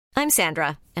I'm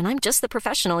Sandra, and I'm just the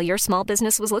professional your small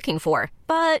business was looking for.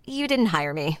 But you didn't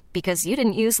hire me because you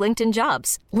didn't use LinkedIn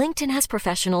Jobs. LinkedIn has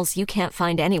professionals you can't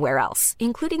find anywhere else,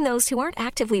 including those who aren't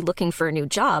actively looking for a new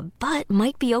job, but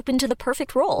might be open to the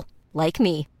perfect role, like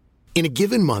me. In a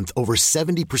given month, over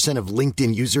 70% of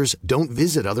LinkedIn users don't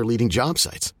visit other leading job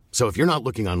sites. So if you're not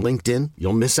looking on LinkedIn,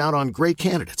 you'll miss out on great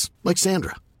candidates like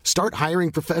Sandra. Start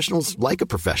hiring professionals like a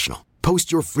professional.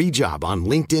 Post your free job on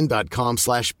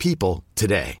linkedin.com/people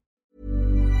today.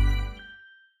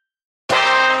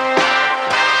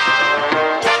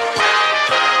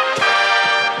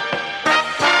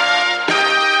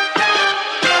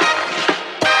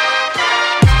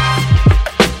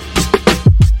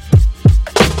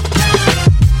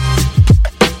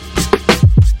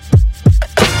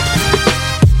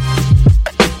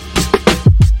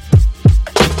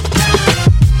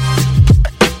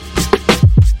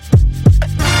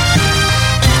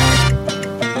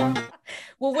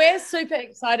 Well, we're super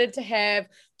excited to have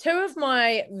two of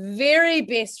my very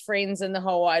best friends in the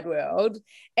whole wide world.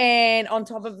 And on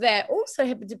top of that, also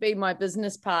happen to be my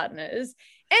business partners.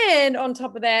 And on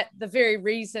top of that, the very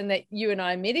reason that you and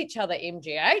I met each other,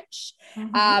 MGH.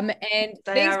 And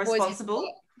they are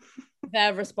responsible.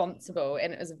 They're responsible.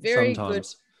 And it was a very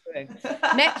Sometimes. good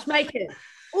matchmakers.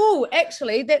 Oh,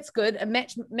 actually, that's good.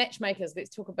 Matchmakers.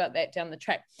 Let's talk about that down the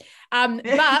track.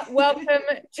 But welcome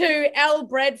to Al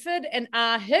Bradford and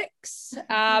R Hicks.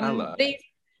 Hello.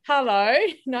 Hello.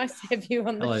 Nice to have you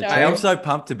on the show. Hey, I'm so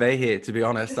pumped to be here, to be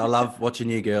honest. I love watching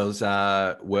you girls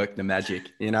work the magic,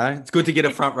 you know? It's good to get a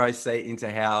front row seat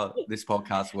into how this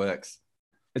podcast works.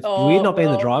 It's weird not being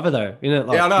the driver, though. You know,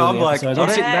 like, yeah, I know. I'm like, I'm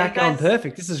sitting back going,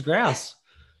 perfect. This is grouse.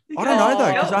 I don't know,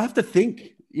 though, because I have to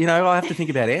think. You know, I have to think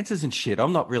about answers and shit.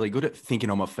 I'm not really good at thinking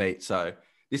on my feet, so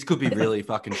this could be really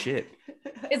fucking shit.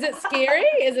 Is it scary?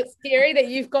 Is it scary that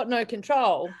you've got no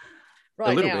control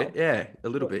right now? A little bit, yeah. A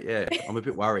little bit, yeah. I'm a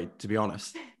bit worried, to be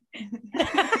honest.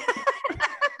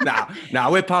 Nah,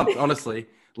 we're pumped, honestly.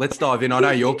 Let's dive in. I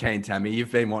know you're keen, Tammy.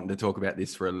 You've been wanting to talk about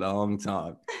this for a long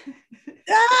time.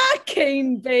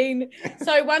 Keen bean.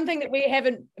 So one thing that we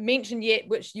haven't mentioned yet,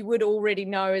 which you would already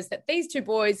know, is that these two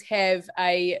boys have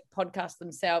a podcast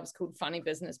themselves called Funny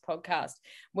Business Podcast,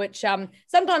 which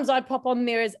sometimes I pop on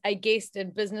there as a guest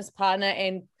and business partner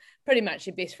and pretty much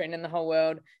your best friend in the whole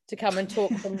world to come and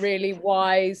talk some really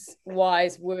wise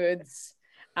words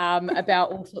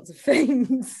about all sorts of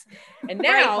things. And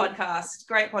now,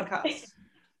 great podcast.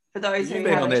 For those who You've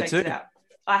been on haven't there checked too. it out.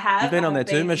 I have. You've been on there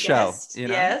too, Michelle. You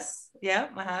know? Yes. Yeah,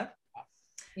 I have.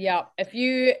 Yeah.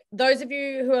 Those of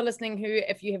you who are listening,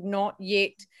 if you have not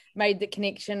yet made the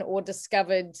connection or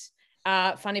discovered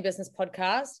Funny Business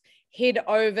Podcast, head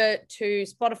over to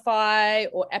Spotify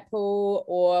or Apple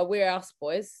or where else,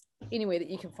 boys? Anywhere that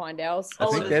you can find ours.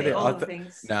 All the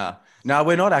things. No,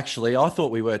 we're not actually. I thought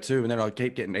we were too. And then I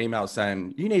keep getting emails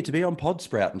saying, you need to be on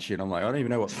Podsprout and shit. I'm like, I don't even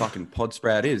know what fucking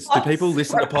Podsprout is. Do people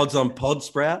listen to pods on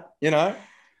Podsprout? You know?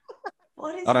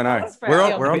 What is I don't know.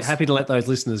 Podsprout? We're happy to let those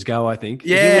listeners go, I think.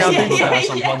 Yeah, if you listen to us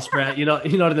on Podsprout, you're not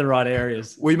in the right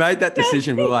areas. We made that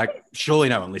decision. We're like, surely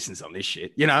no one listens on this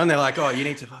shit. You know? And they're like, oh, you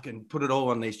need to fucking put it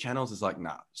all on these channels. It's like,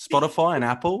 nah. Spotify and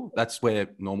Apple, that's where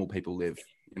normal people live.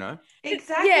 You know,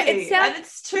 exactly. Yeah, and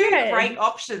it's two great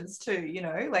options too. You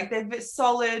know, like they're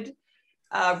solid,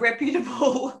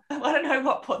 reputable. I don't know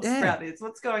what Podsprout is.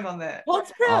 What's going on there?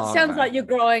 Podsprout sounds like you're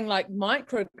growing like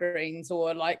microgreens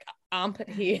or like armpit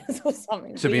hairs or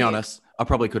something. To be honest, I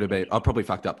probably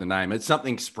fucked up the name. It's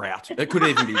something Sprout. It could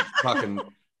even be fucking.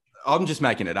 I'm just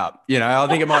making it up. You know, I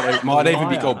think it might even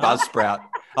be called Buzzsprout.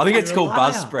 I think it's called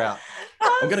Buzzsprout.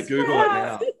 I'm gonna Google it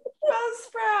now.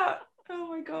 Buzzsprout. Oh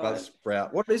my God.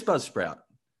 Buzzsprout. What is Buzzsprout?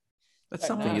 That's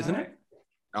something, isn't it?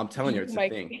 I'm telling you, it's a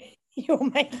thing. You're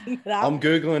making it up. I'm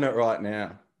Googling it right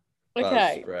now.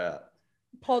 Okay. Buzzsprout.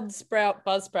 Podsprout,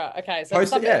 Buzzsprout. Okay. So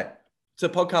Post it, yeah. It's a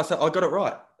podcast. I got it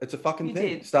right. It's a fucking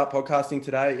thing. Did. Start podcasting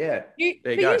today. Yeah.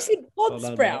 There you go. You said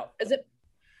Podsprout. Is it?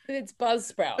 It's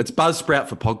Buzzsprout. It's Buzzsprout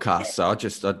for podcasts. So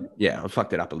I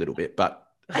fucked it up a little bit, but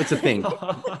it's a thing.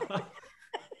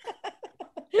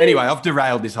 Anyway, I've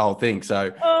derailed this whole thing,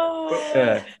 so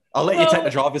I'll let you take the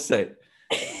driver's seat.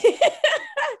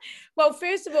 Well,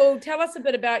 first of all, tell us a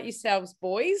bit about yourselves,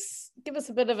 boys. Give us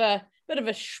a bit of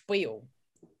a spiel.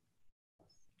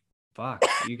 Fuck,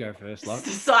 you go first, love.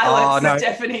 Silence,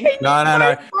 deafening.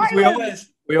 No.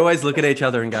 We always look at each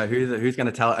other and go, who's going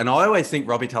to tell it? And I always think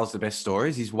Robbie tells the best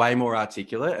stories. He's way more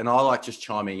articulate, and I like just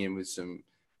chiming in with some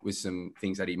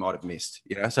things that he might have missed.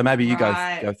 You know, so maybe you go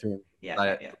through.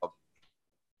 Yeah.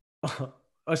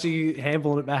 Oh, so you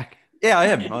handballing it back? Yeah, I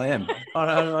am.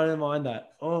 I don't mind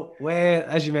that. Oh, we're,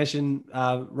 as you mentioned,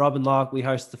 Rob and Lark, we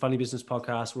host the Funny Business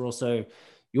podcast. We're also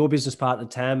your business partner,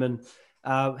 Tam. And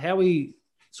how we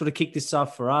sort of kicked this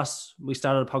off for us, we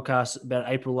started a podcast about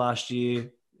April last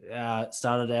year.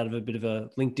 Started out of a bit of a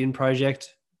LinkedIn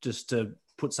project just to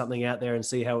put something out there and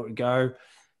see how it would go.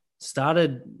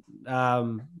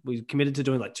 We committed to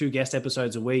doing like 2 guest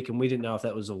episodes a week, and we didn't know if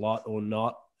that was a lot or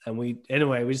not. And we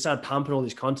just started pumping all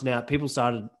this content out. People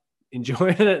started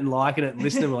enjoying it and liking it and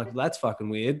listening. We're like, well, that's fucking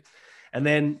weird. And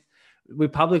then we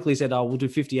publicly said, oh, we'll do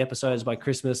 50 episodes by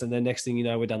Christmas. And then next thing you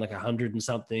know, we're done like 100 and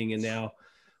something. And now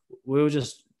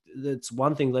it's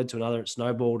one thing led to another. It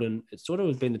snowballed, and it sort of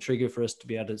has been the trigger for us to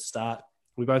be able to start.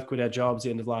 We both quit our jobs at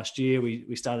the end of last year.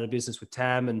 We started a business with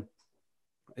Tam, and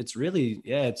it's really,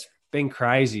 it's been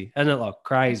crazy. Hasn't it? Like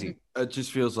crazy. It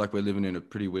just feels like we're living in a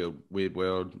pretty weird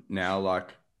world now. Like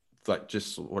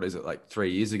just, what is it? Like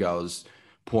 3 years ago, I was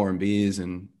pouring beers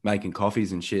and making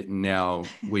coffees and shit. And now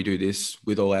we do this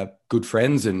with all our good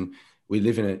friends, and we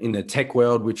live in the tech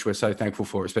world, which we're so thankful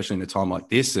for, especially in a time like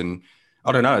this. And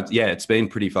I don't know. It's been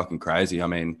pretty fucking crazy. I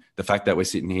mean, the fact that we're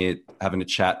sitting here having a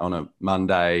chat on a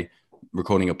Monday,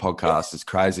 recording a podcast is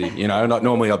crazy. You know, not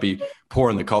normally I'd be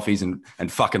pouring the coffees and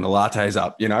fucking the lattes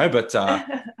up, you know, but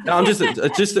no,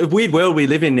 it's just a weird world we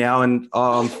live in now. And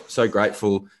I'm so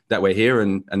grateful that we're here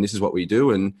and this is what we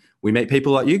do. And we meet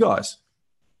people like you guys.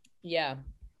 Yeah,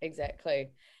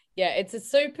 exactly. Yeah, it's a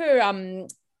super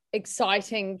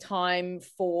exciting time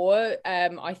for,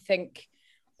 I think,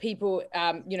 people,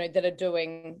 that are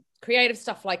doing creative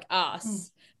stuff like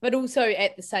us, but also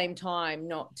at the same time,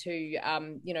 not to,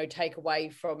 take away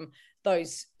from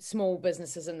those small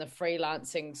businesses and the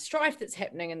freelancing strife that's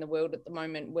happening in the world at the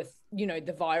moment with,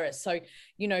 the virus. So,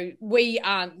 we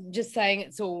aren't just saying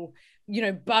it's all,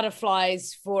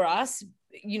 butterflies for us.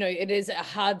 It is a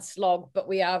hard slog, but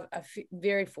we are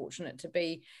very fortunate to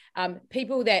be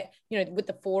people that, with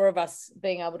the 4 of us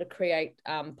being able to create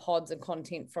pods and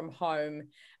content from home.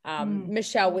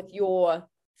 Michelle, with your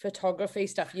photography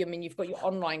stuff, you've got your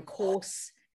online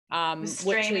course.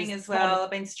 Streaming as well.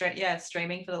 I've been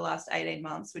streaming for the last 18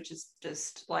 months, which has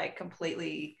just like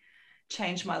completely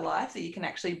changed my life, that you can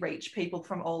actually reach people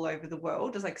from all over the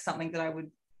world is like something that I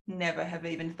would never have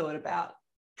even thought about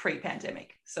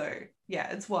pre-pandemic. So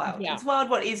it's wild. It's wild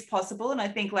what is possible. And I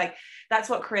think like that's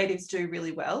what creatives do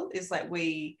really well, is like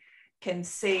we can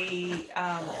see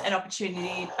an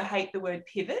opportunity. I hate the word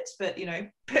pivot, but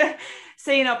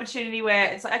see an opportunity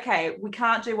where it's like, okay, we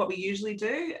can't do what we usually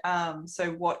do,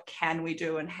 so what can we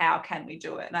do and how can we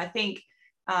do it? And I think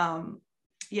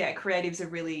creatives are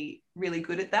really, really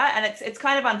good at that. And it's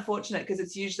kind of unfortunate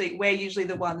because we're usually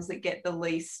the ones that get the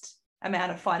least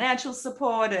amount of financial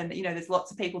support, and there's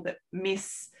lots of people that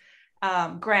miss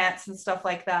grants and stuff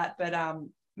like that, but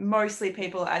mostly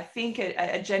people I think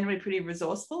are generally pretty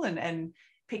resourceful and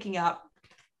picking up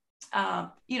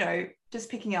just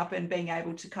picking up and being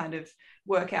able to kind of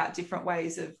work out different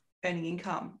ways of earning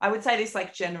income. I would say this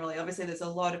like generally, obviously there's a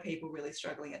lot of people really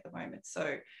struggling at the moment,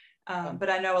 so but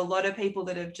I know a lot of people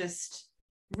that have just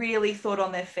really thought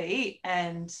on their feet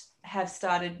and have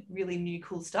started really new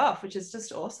cool stuff, which is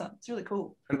just awesome. It's really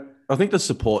cool. And I think the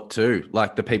support too,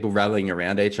 like the people rallying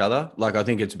around each other. Like I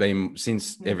think it's been,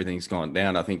 since everything's gone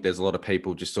down, I think there's a lot of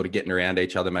people just sort of getting around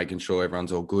each other, making sure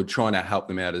everyone's all good, trying to help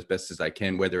them out as best as they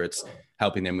can, whether it's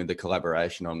helping them with the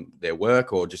collaboration on their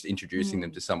work or just introducing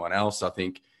them to someone else. I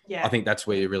think that's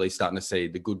where you're really starting to see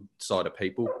the good side of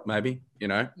people, maybe,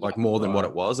 like more than what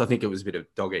it was. I think it was a bit of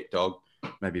dog eat dog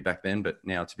maybe back then, but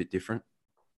now it's a bit different.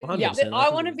 Yeah, but I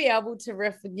want to be able to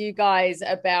riff with you guys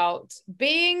about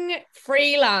being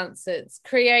freelancers,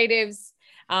 creatives,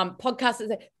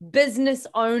 podcasters, business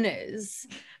owners,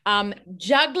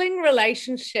 juggling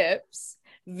relationships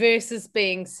versus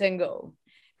being single.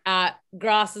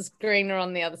 Grass is greener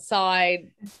on the other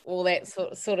side, all that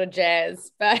sort of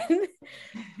jazz. But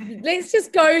let's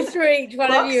just go through each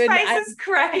one of you. Space is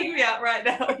cracking me up right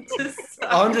now.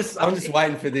 I'm just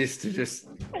waiting for this to just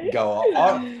go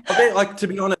off. I think, like, to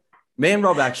be honest, me and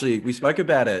Rob actually, we spoke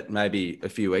about it maybe a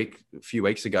few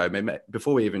weeks ago, maybe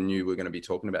before we even knew we were going to be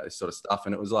talking about this sort of stuff.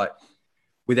 And it was like,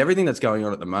 with everything that's going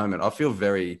on at the moment, I feel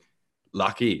very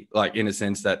lucky, like in a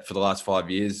sense that for the last 5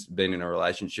 years, been in a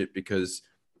relationship, because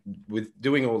with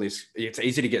doing all this, it's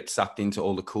easy to get sucked into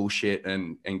all the cool shit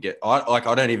and get, I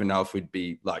don't even know if we'd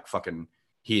be like fucking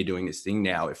here doing this thing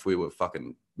now if we were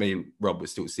fucking, me and Rob were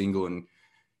still single, and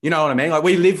you know what I mean? Like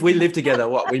we live together.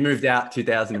 We moved out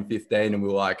 2015 and we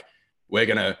were like,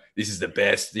 this is the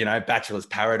best, bachelor's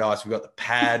paradise. We've got the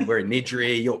pad, we're in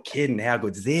Nidri, you're kidding, how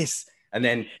good's this? And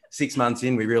then 6 months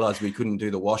in, we realized we couldn't do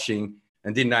the washing.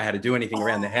 and didn't know how to do anything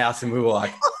around the house. And we were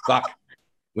like, fuck,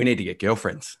 we need to get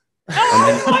girlfriends.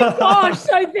 Oh my gosh.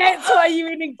 So that's why you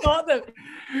even got them.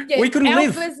 Yeah, we couldn't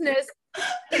live. Business,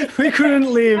 We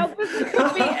couldn't live. our business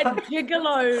could be a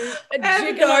gigolo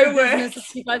business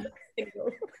if you guys are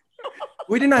single.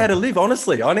 We didn't know how to live,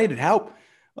 honestly. I needed help.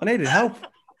 I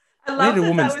love needed a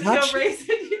woman's that was touch. your reason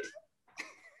you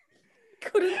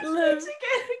Couldn't live. to get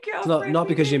a It's girlfriend. not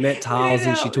because you met Tars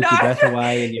and she took No. your breath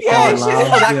away and you Yeah, fell in she's love.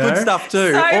 All that you good know? stuff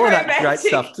too. So All that great romantic.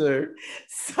 stuff too.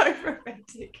 So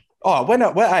romantic. Oh,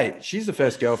 hey, she's the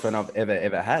first girlfriend I've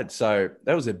ever had. So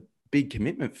that was a big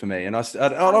commitment for me. And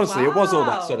honestly, it was all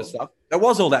that sort of stuff. It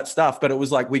was all that stuff, but it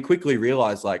was like, we quickly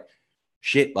realized like,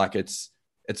 shit, like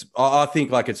I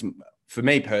think like it's, for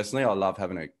me personally, I love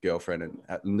having a girlfriend and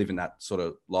living that sort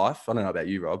of life. I don't know about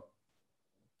you, Rob.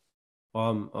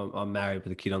 I'm married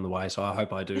with a kid on the way, so I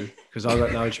hope I do, because I've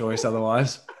got no choice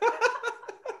otherwise.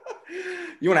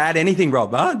 You want to add anything,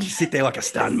 Rob? Huh? Just sit there like a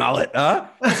stunned mullet, huh?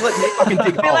 Just let me fucking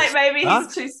dig I feel like holes, maybe huh?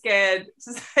 he's too scared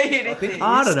to say anything.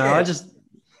 I don't know.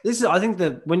 scared. I think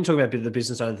that when you talk about the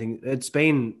business owner thing, it's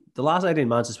been the last 18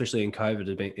 months, especially in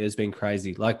COVID, has been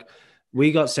crazy. Like,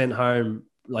 we got sent home.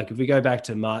 Like, if we go back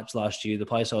to March last year, the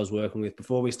place I was working with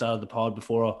before we started the pod,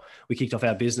 before we kicked off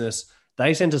our business,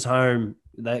 they sent us home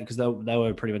because they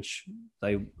were pretty much,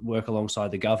 they work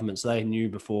alongside the government. So they knew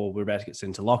before we were about to get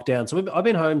sent into lockdown. So I've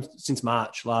been home since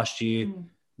March last year,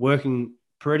 working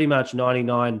pretty much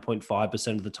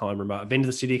 99.5% of the time remote. I've been to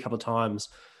the city a couple of times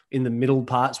in the middle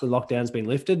parts where lockdown's been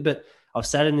lifted, but I've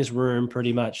sat in this room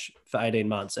pretty much for 18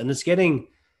 months. And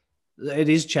it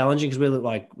is challenging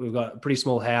because we've got a pretty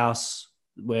small house.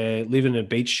 We're living in a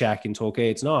beach shack in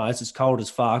Torquay. It's nice. It's cold as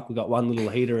fuck. We've got one little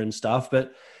heater and stuff,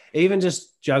 but even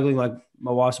just juggling, like,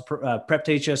 my wife's a prep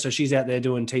teacher, so she's out there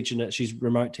teaching. She's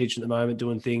remote teaching at the moment,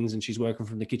 doing things, and she's working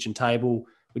from the kitchen table.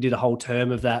 We did a whole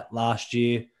term of that last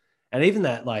year. And even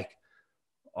that, like,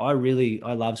 I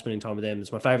love spending time with them.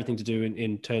 It's my favorite thing to do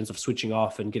in terms of switching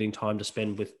off and getting time to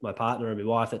spend with my partner and my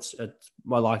wife.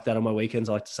 I like that on my weekends.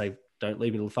 I like to say, don't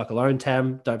leave me the fuck alone,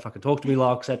 Tam. Don't fucking talk to me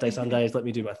like Saturday, Sundays. Let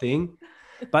me do my thing.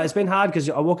 But it's been hard because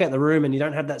I walk out the room and you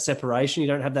don't have that separation. You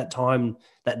don't have that time,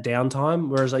 that downtime.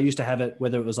 Whereas I used to have it,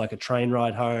 whether it was like a train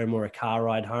ride home or a car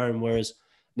ride home. Whereas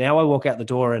now I walk out the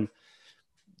door and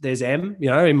there's Em,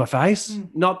 in my face.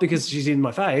 Not because she's in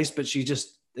my face, but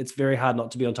it's very hard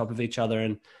not to be on top of each other.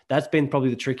 And that's been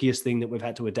probably the trickiest thing that we've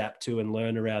had to adapt to and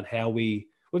learn around how we've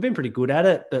been pretty good at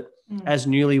it. But as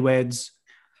newlyweds,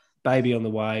 baby on the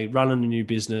way, running a new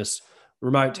business,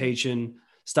 remote teaching,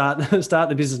 start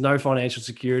the business, no financial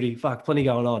security. Fuck, plenty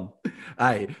going on.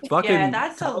 Hey, fucking. Yeah,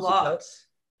 that's a lot.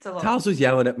 It's a lot. Tals was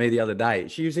yelling at me the other day.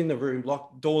 She was in the room,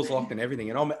 doors locked and everything,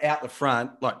 and I'm out the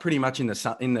front, like pretty much in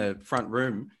the front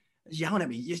room, yelling at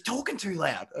me. You're talking too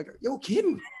loud. I go, you're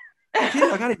kidding. I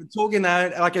can't even talk in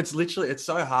there. Like, it's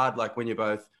so hard. Like, when you're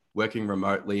both working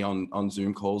remotely on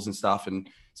Zoom calls and stuff, and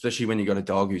especially when you got a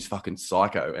dog who's fucking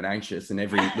psycho and anxious, and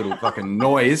every little fucking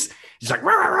noise, she's like,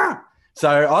 rah, rah, rah.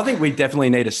 So I think we definitely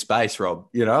need a space, Rob.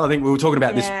 I think we were talking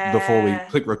about this before we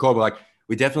click record. We're like,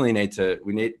 we definitely need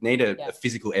a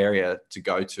physical area to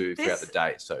go to throughout the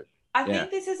day. So I think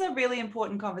this is a really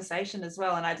important conversation as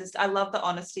well. And I love the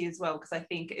honesty as well, because I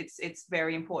think it's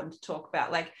very important to talk about.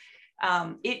 Like,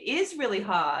 it is really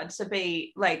hard to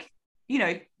be like,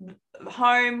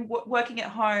 home, working at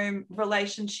home,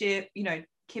 relationship,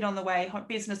 kid on the way,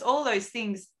 business, all those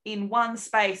things in one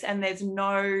space, and there's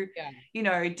no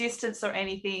distance or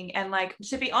anything. And like,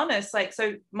 to be honest, like,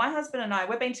 so my husband and I,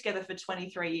 we've been together for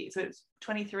 23 years, so it's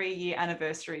 23-year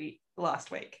anniversary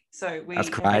last week. So we That's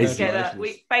crazy.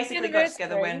 We basically got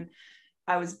together when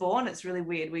I was born. It's really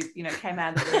weird. We came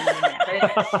out of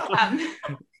the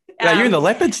yeah, you're in the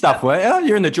leopard stuff, were you?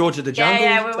 You're in the George of the Jungle.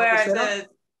 Yeah, we were at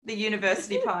the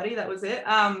university party. That was it.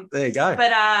 There you go.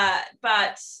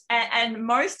 But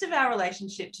most of our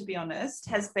relationship, to be honest,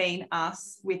 has been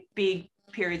us with big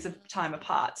periods of time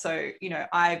apart. So,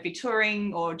 I'd be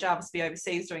touring or Jarvis be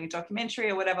overseas doing a documentary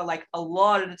or whatever. Like, a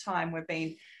lot of the time we've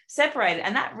been separated,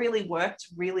 and that really worked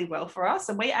really well for us.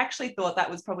 And we actually thought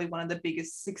that was probably one of the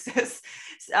biggest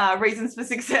reasons for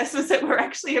success, was that we're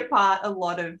actually apart a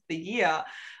lot of the year.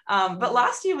 But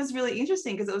last year was really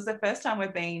interesting because it was the first time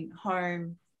we've been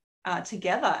home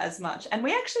together as much, and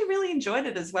we actually really enjoyed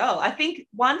it as well. I think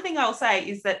one thing I'll say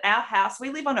is that our house,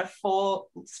 we live on a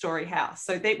 4-story house,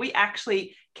 so that we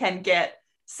actually can get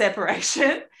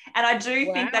separation, and I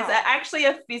do think that's actually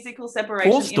a physical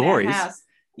separation. 4 stories? In our house.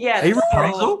 Yeah. Are you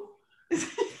Rapunzel?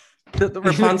 The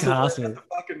Rapunzel. Castle.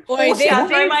 Boy, I'll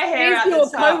throw my hair out your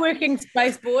the top. co-working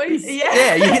space, boys.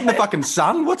 Yeah, you're hitting the fucking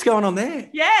sun. What's going on there?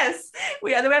 Yes,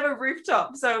 we have a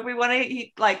rooftop, so if we want to,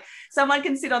 like, someone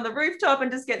can sit on the rooftop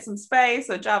and just get some space,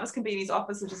 or Jarvis can be in his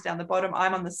office, which is down the bottom.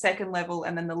 I'm on the second level,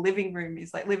 and then the living room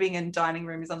is like living and dining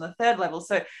room is on the third level.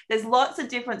 So there's lots of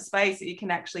different space that you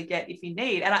can actually get if you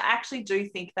need, and I actually do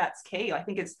think that's key. I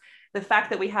think it's the fact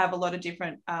that we have a lot of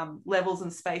different levels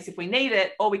and space if we need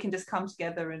it, or we can just come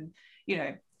together and, you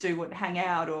know, hang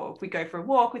out, or if we go for a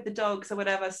walk with the dogs or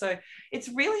whatever. So it's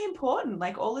really important,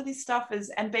 like all of this stuff is,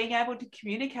 and being able to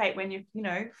communicate when you're, you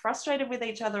know, frustrated with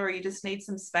each other, or you just need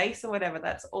some space or whatever.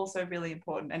 That's also really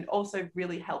important, and also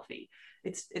really healthy.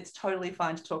 It's totally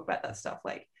fine to talk about that stuff.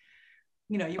 Like,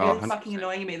 you know, you're really fucking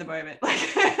annoying me at the moment.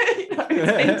 Like, you know,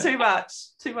 it's been too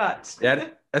much. Yeah,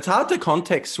 it's hard to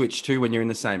context switch too when you're in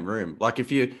the same room. Like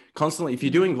if you're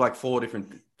doing like 4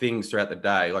 different things throughout the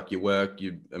day, like your work,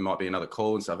 it might be another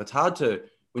call and stuff. It's hard to,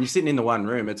 when you're sitting in the one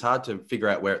room, it's hard to figure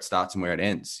out where it starts and where it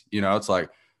ends. You know, it's like,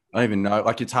 I don't even know.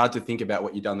 Like it's hard to think about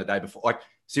what you've done the day before. Like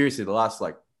seriously, the last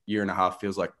like year and a half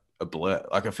feels like a blur.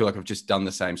 Like I feel like I've just done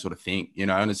the same sort of thing, you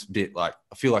know, and it's a bit like,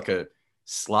 I feel like a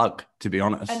slug, to be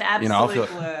honest. An absolute you know, I feel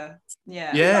blur.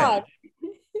 Yeah. Yeah.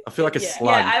 I feel like a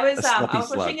slug. Yeah, I was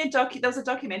watching there was a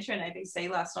documentary on ABC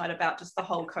last night about just the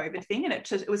whole COVID thing, and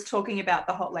it was talking about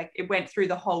the whole, like it went through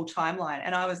the whole timeline,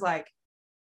 and I was like,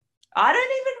 I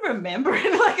don't even remember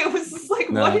it. Like it was just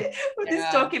like, what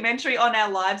this documentary on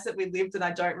our lives that we lived, and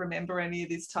I don't remember any of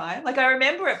this time. Like I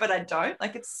remember it, but I don't.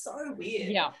 Like it's so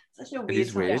weird. Yeah, such a weird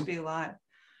time to be alive.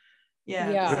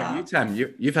 Yeah. You, Tam,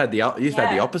 you've had the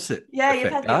opposite. Yeah, effect,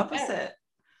 you've had the opposite.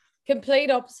 Complete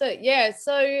opposite. Yeah.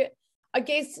 So I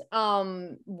guess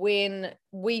when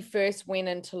we first went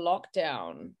into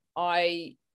lockdown,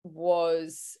 I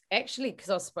was actually, because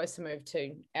I was supposed to move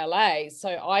to LA, so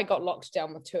I got locked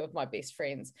down with 2 of my best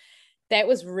friends. That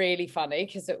was really funny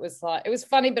because it was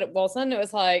funny, but it wasn't. It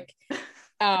was like,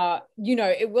 you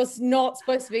know, it was not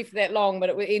supposed to be for that long, but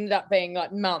it ended up being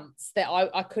like months that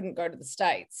I couldn't go to the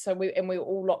States. So we were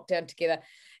all locked down together.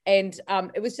 And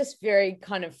it was just very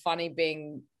kind of funny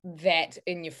being that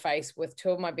in your face with 2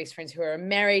 of my best friends who are a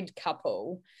married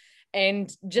couple,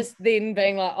 and just then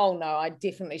being like, oh no, I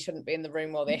definitely shouldn't be in the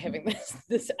room while they're having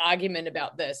this argument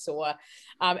about this, or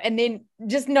and then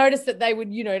just notice that they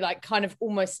would, you know, like kind of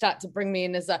almost start to bring me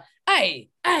in as a hey,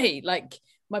 like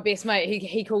my best mate,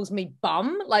 he calls me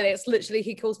bum, like that's literally,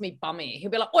 he calls me bummy.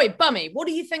 He'll be like, oi bummy, what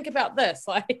do you think about this?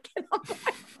 Like, and I'm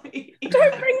like,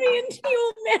 don't bring me into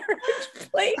your marriage,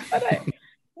 please. I don't.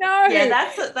 No. Yeah,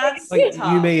 that's like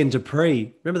tough. You, me, and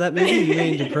Dupree. Remember that movie, You,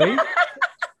 me, and Dupree?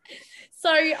 So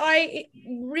I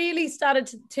really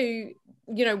started to,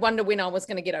 you know, wonder when I was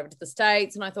going to get over to the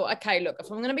States. And I thought, okay, look, if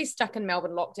I'm going to be stuck in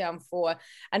Melbourne lockdown for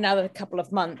another couple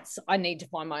of months, I need to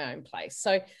find my own place.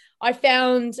 So I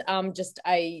found just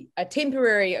a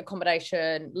temporary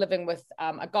accommodation living with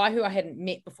a guy who I hadn't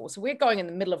met before. So we're going in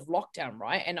the middle of lockdown,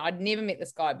 right? And I'd never met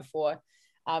this guy before.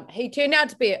 He turned out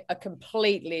to be a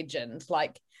complete legend.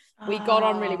 Like, we got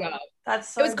on really well. That's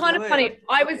so It was kind good. of funny.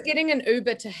 I was getting an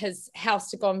Uber to his house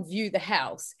to go and view the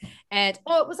house. And,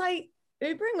 was I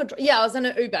Ubering? I was in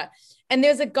an Uber. And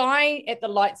there's a guy at the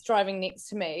lights driving next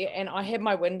to me. And I had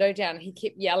my window down. And he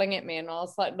kept yelling at me. And I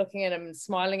was like looking at him and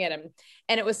smiling at him.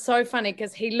 And it was so funny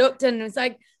because he looked in and was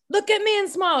like, look at me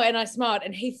and smile. And I smiled.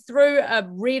 And he threw a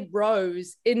red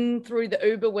rose in through the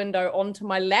Uber window onto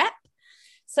my lap.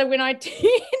 So when I turned,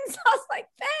 I was like,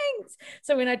 thanks.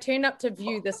 So when I turned up to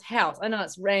view this house, I know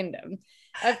it's random.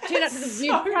 I turned up to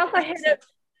view the house. I had a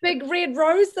big red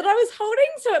rose that I was holding.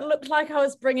 So it looked like I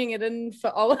was bringing it in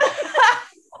for Oliver.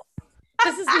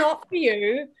 This is not for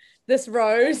you, this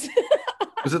rose.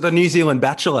 Was it the New Zealand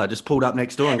Bachelor just pulled up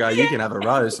next door and go, you can have a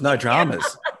rose, no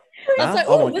dramas? I was like,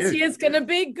 oh, this year's going to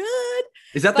be good.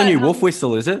 Is that the new wolf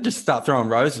whistle, is it? Just start throwing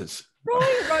roses.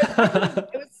 Right.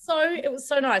 It was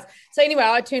so nice. So anyway,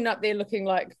 I turned up there looking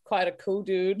like quite a cool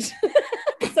dude.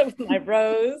 So with my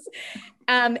rose.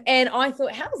 And I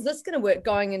thought, how is this going to work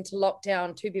going into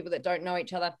lockdown, 2 people that don't know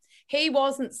each other? He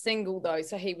wasn't single though.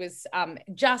 So he was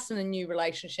just in a new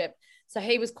relationship. So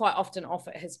he was quite often off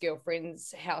at his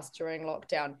girlfriend's house during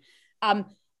lockdown.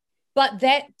 But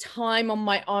that time on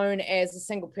my own as a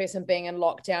single person being in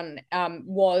lockdown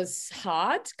was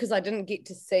hard because I didn't get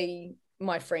to see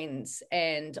my friends,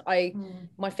 and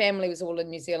my family was all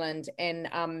in New Zealand,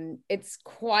 and it's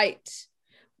quite,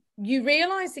 you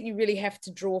realize that you really have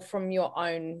to draw from your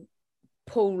own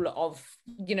pool of,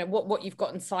 you know, what you've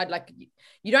got inside. Like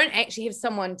you don't actually have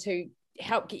someone to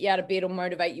help get you out of bed or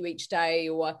motivate you each day,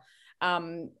 or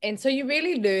and so you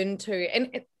really learn to,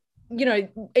 and you know,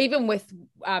 even with,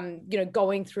 you know,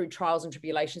 going through trials and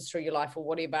tribulations through your life or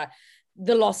whatever,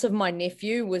 the loss of my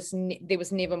nephew was, there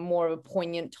was never more of a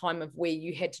poignant time of where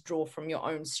you had to draw from your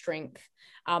own strength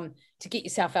to get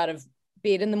yourself out of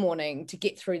bed in the morning, to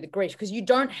get through the grief, because you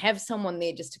don't have someone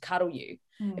there just to cuddle you.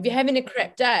 If you're having a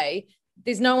crap day,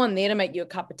 there's no one there to make you a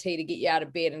cup of tea to get you out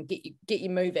of bed and get you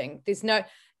moving. There's no,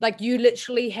 like, you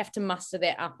literally have to muster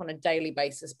that up on a daily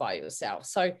basis by yourself.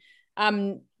 So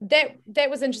that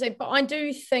was interesting. But I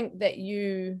do think that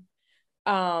you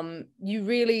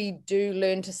really do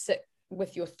learn to sit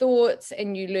with your thoughts,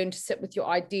 and you learn to sit with your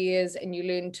ideas, and you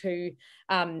learn to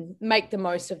make the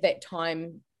most of that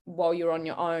time while you're on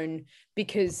your own,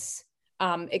 because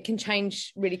it can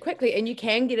change really quickly, and you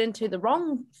can get into the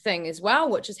wrong thing as well,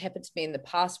 which has happened to me in the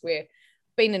past, where I've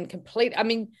been in complete, I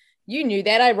mean, you knew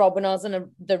that, Rob, when I was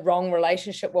in the wrong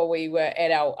relationship while we were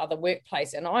at our other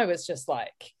workplace, and I was just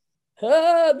like,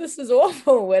 this is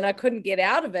awful, and I couldn't get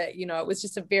out of it. You know, it was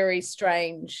just a very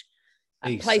strange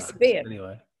place to be in.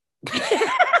 Anyway.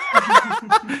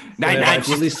 No,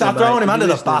 stop throwing him under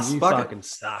the bus. You fucking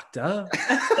sucked, huh?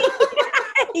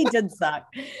 He did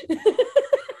suck.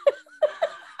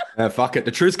 Fuck it.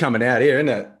 The truth's coming out here, isn't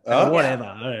it?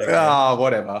 Whatever.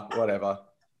 Whatever.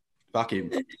 Fuck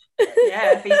him.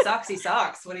 Yeah, if he sucks, he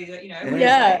sucks. What do you know?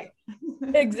 Yeah,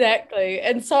 exactly.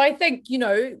 And so I think, you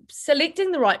know,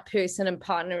 selecting the right person and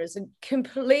partner is a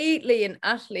completely and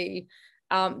utterly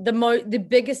the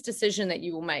biggest decision that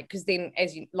you will make, because then,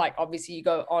 as you like, obviously you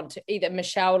go on to either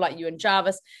Michelle, like you and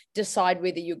Jarvis, decide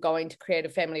whether you're going to create a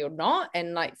family or not.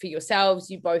 And like for yourselves,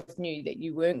 you both knew that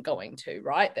you weren't going to,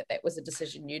 right? That was a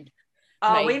decision you'd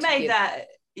we made that,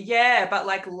 yeah, but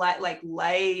like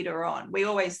later on. We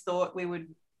always thought we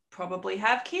would probably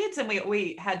have kids, and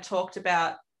we had talked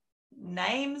about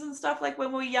names and stuff like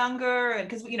when we were younger, and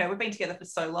because, you know, we've been together for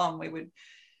so long, we would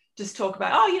just talk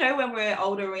about, oh, you know, when we're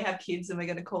older and we have kids and we're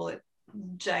going to call it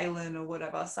Jalen or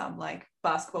whatever, some like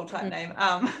basketball type name.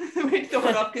 We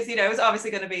thought of, because, you know, it was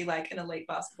obviously going to be like an elite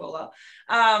basketballer.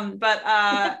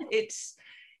 I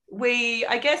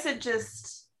guess it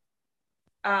just,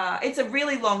 it's a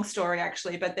really long story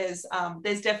actually, but there's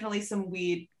definitely some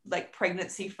weird like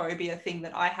pregnancy phobia thing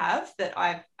that I have that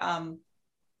I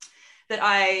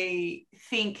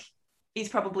think is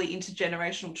probably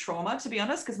intergenerational trauma, to be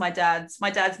honest, because my dad's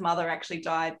mother actually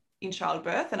died in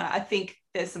childbirth, and I think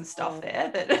there's some stuff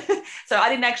there that so I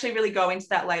didn't actually really go into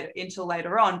that until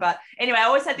later on. But anyway, I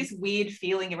always had this weird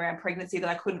feeling around pregnancy that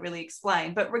I couldn't really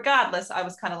explain. But regardless, I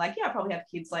was kind of like, yeah, I'll probably have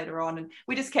kids later on, and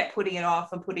we just kept putting it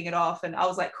off, and I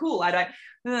was like, cool, I'm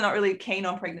not really keen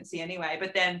on pregnancy anyway.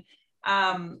 But then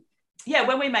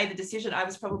when we made the decision, I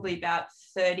was probably about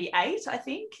 38, I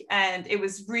think. And it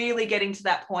was really getting to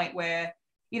that point where,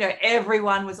 you know,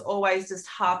 everyone was always just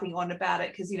harping on about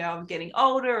it because, you know, I'm getting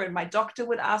older, and my doctor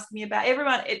would ask me about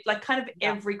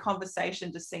every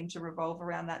conversation just seemed to revolve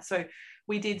around that. So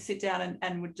we did sit down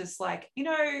and would just like, you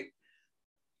know,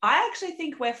 I actually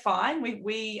think we're fine.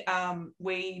 We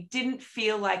didn't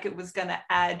feel like it was going to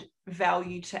add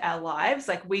value to our lives.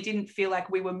 Like, we didn't feel like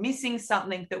we were missing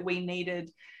something that we needed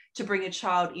to bring a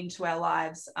child into our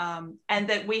lives, and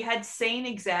that we had seen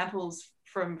examples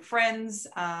from friends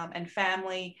and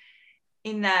family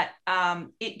in that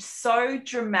it so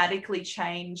dramatically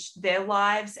changed their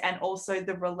lives and also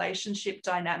the relationship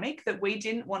dynamic that we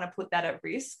didn't want to put that at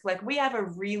risk. Like, we have a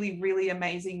really, really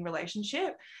amazing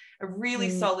relationship, a really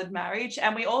solid marriage,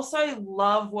 and we also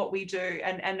love what we do,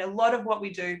 and a lot of what we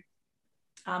do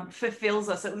fulfills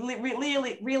us. It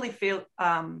really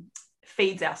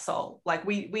feeds our soul. Like,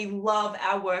 we love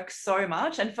our work so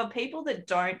much, and for people that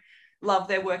don't love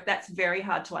their work, that's very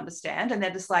hard to understand. And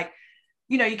they're just like,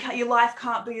 you know, your life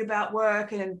can't be about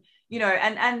work, and you know,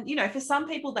 and you know, for some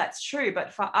people that's true,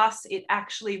 but for us, it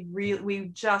actually really, we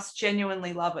just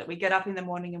genuinely love it. We get up in the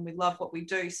morning and we love what we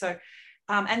do. So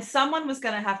and someone was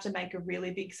going to have to make a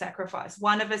really big sacrifice.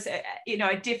 One of us, you know,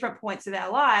 at different points of our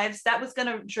lives, that was going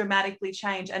to dramatically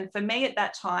change. And for me at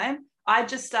that time, I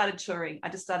just started touring.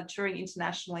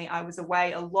 Internationally. I was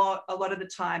away a lot of the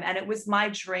time, and it was my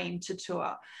dream to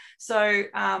tour. So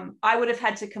I would have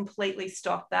had to completely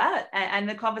stop that. And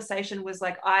the conversation was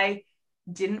like, I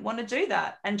didn't want to do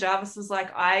that. And Jarvis was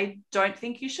like, I don't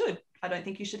think you should. I don't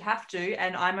think you should have to.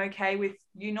 And I'm okay with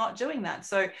you not doing that.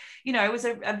 So, you know, it was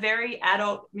a very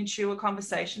adult, mature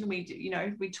conversation.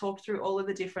 We talked through all of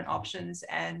the different options,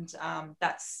 and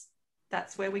that's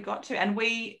where we got to. And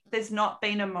there's not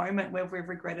been a moment where we've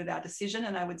regretted our decision.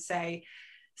 And I would say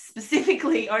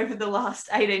specifically over the last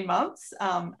 18 months,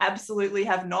 absolutely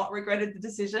have not regretted the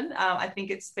decision. I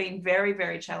think it's been very,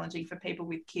 very challenging for people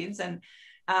with kids. And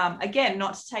again,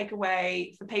 not to take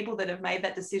away for people that have made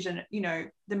that decision, you know,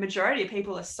 the majority of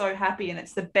people are so happy and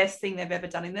it's the best thing they've ever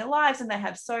done in their lives and they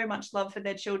have so much love for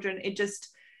their children. It just,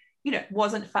 you know,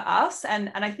 wasn't for us.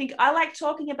 And I think I like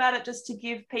talking about it just to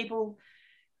give people,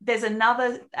 there's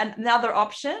another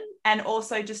option, and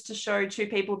also just to show to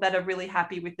people that are really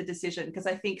happy with the decision. Because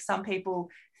I think some people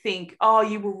think, oh,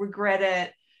 you will regret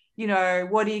it. You know,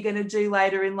 what are you going to do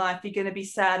later in life? You're going to be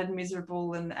sad and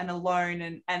miserable and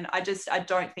alone. And I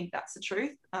don't think that's the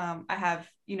truth. I have,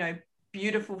 you know,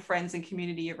 beautiful friends and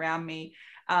community around me.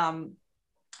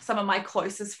 Some of my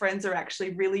closest friends are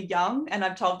actually really young, and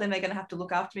I've told them they're going to have to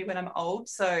look after me when I'm old.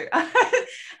 So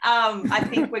I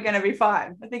think we're going to be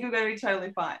fine. I think we're going to be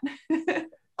totally fine.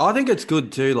 I think it's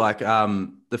good too, like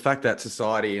the fact that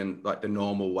society and like the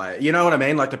normal way, you know what I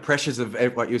mean? Like the pressures of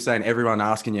what you're saying, everyone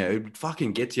asking you, it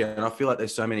fucking gets you. And I feel like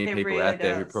there's so many people really out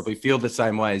there who probably feel the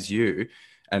same way as you.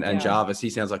 And Jarvis,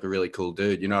 he sounds like a really cool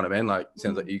dude. You know what I mean? Like, it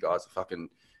sounds like you guys are fucking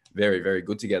very, very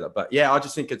good together. But yeah, I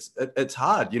just think it's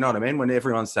hard. You know what I mean? When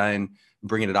everyone's saying,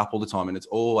 bringing it up all the time and it's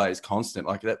always constant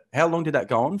like that. How long did that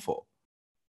go on for?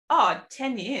 Oh,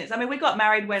 10 years. I mean, we got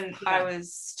married when I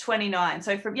was 29.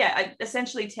 So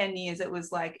essentially 10 years, it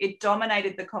was like, it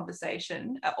dominated the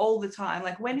conversation all the time.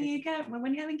 Like, when are you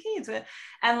having kids?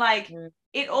 And like,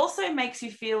 it also makes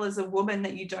you feel as a woman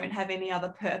that you don't have any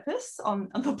other purpose on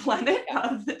the planet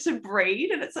other than to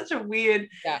breed. And it's such a weird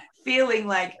feeling.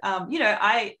 Like, you know,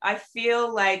 I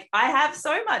feel like I have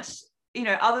so much, you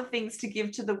know, other things to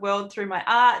give to the world through my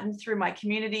art and through my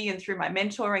community and through my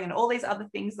mentoring and all these other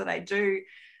things that I do.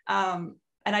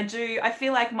 And I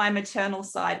feel like my maternal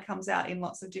side comes out in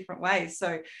lots of different ways.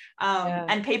 So,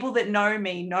 and people that know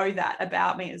me know that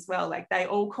about me as well. Like, they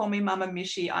all call me Mama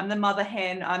Mishi. I'm the mother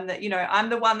hen. I'm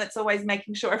the one that's always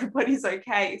making sure everybody's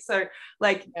okay. So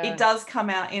like, it does come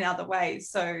out in other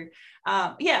ways. So,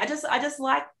 I just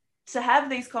like to have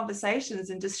these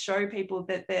conversations and just show people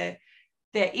that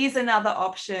there is another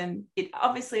option.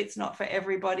 It's not for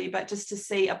everybody, but just to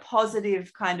see a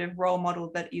positive kind of role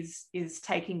model that is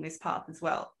taking this path as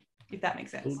well, if that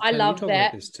makes sense. Well, I love talk that.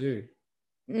 About this too.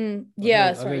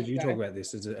 I've heard you talk about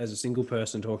this as a single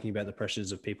person, talking about the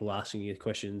pressures of people asking you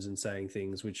questions and saying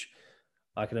things, which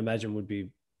I can imagine would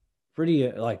be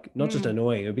pretty like not just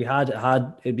annoying. It'd be hard.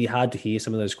 It'd be hard to hear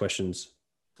some of those questions.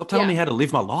 Stop telling me how to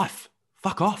live my life.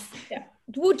 Fuck off. Yeah.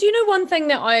 Well, do you know one thing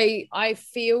that I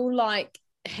feel like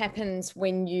happens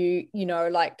when you know,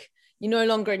 like, you're no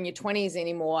longer in your 20s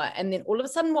anymore, and then all of a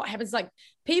sudden what happens, like,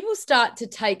 people start to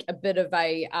take a bit of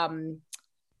a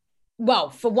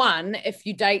well, for one, if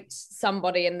you date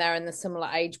somebody and they're in the similar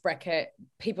age bracket,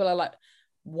 people are like,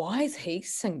 why is he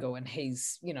single and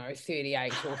he's, you know,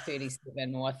 38 or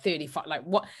 37 or 35? Like,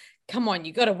 what? Come on,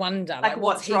 you got to wonder, like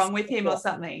what's wrong with him or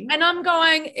something. And I'm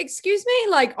going, excuse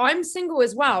me, like, I'm single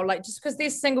as well. Like, just because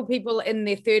there's single people in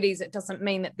their 30s, it doesn't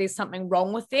mean that there's something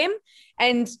wrong with them.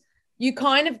 And you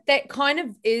that kind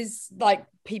of is like,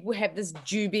 people have this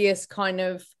dubious kind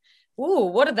of, oh,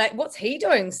 what's he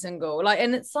doing single? Like,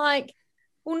 and it's like,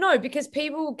 well, no, because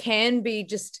people can be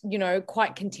just, you know,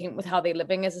 quite content with how they're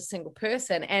living as a single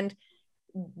person, and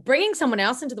bringing someone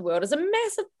else into the world is a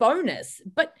massive bonus.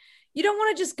 But you don't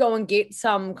want to just go and get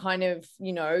some kind of,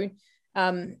 you know,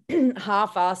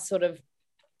 half-assed sort of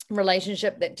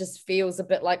relationship that just feels a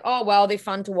bit like, oh, well, they're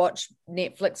fun to watch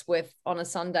Netflix with on a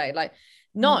Sunday. Like,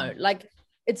 no, like,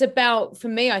 it's about, for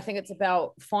me, I think it's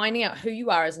about finding out who you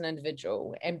are as an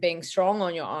individual and being strong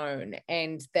on your own.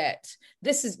 And that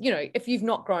this is, you know, if you've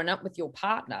not grown up with your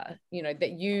partner, you know,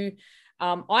 that you,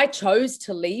 I chose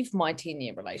to leave my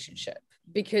 10-year relationship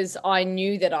because I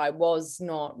knew that I was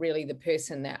not really the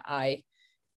person that I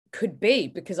could be,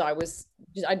 because I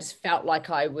just felt like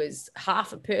I was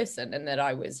half a person, and that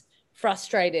I was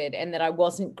frustrated, and that I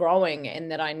wasn't growing,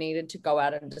 and that I needed to go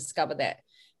out and discover that,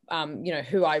 you know,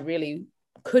 who I really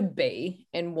could be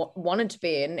and wanted to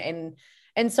be in.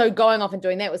 And so going off and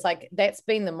doing that was like, that's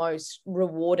been the most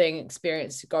rewarding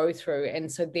experience to go through.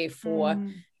 And so therefore,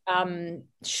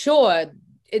 sure,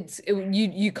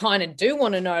 you kind of do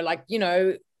want to know, like, you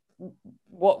know,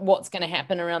 what's going to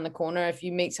happen around the corner if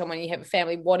you meet someone, you have a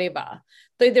family, whatever.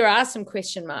 Though there are some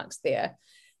question marks there.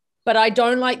 But I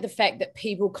don't like the fact that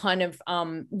people kind of,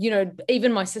 you know,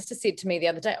 even my sister said to me the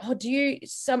other day,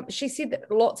 she said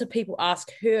that lots of people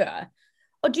ask her,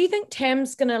 oh, do you think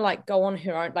Tam's going to like go on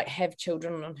her own, like have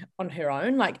children on her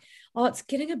own? Like, oh, it's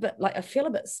getting a bit like, I feel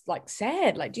a bit like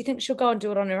sad. Like, do you think she'll go and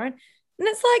do it on her own? And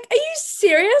it's like, are you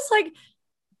serious? Like,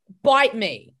 bite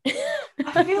me.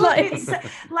 I feel like it's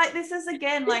like, this is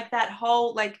again, like that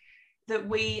whole, like, that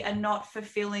we are not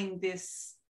fulfilling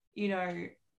this, you know,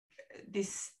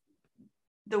 this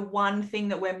the one thing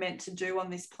that we're meant to do on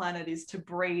this planet is to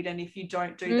breed, and if you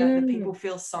don't do that, then people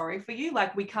feel sorry for you.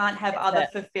 Like, we can't have other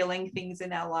fulfilling things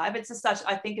in our life. It's just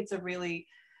I think it's a really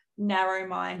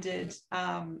narrow-minded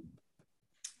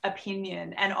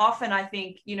opinion. And often I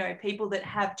think, you know, people that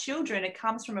have children, it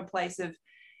comes from a place of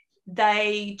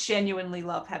they genuinely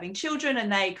love having children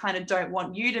and they kind of don't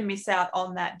want you to miss out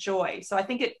on that joy. So I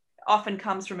think it often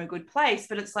comes from a good place,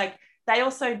 but it's like they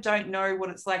also don't know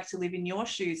what it's like to live in your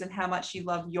shoes and how much you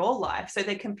love your life. So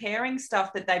they're comparing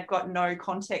stuff that they've got no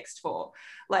context for.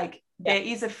 Like, there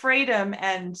is a freedom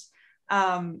and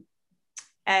a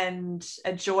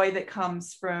joy that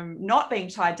comes from not being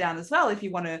tied down as well. If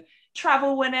you want to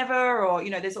travel whenever, or, you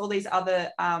know, there's all these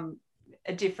other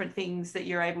different things that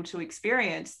you're able to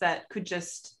experience that could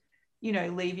just, you know,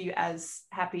 leave you as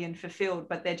happy and fulfilled,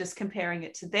 but they're just comparing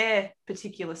it to their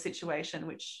particular situation,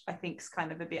 which I think is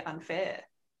kind of a bit unfair.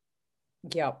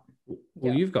 Yep.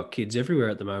 Well, you've got kids everywhere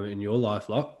at the moment in your life,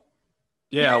 Locke.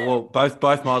 Yeah, well,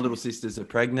 both my little sisters are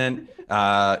pregnant.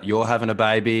 You're having a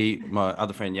baby. My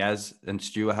other friend Yaz and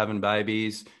Stu are having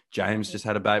babies. James just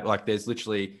had a baby. Like, there's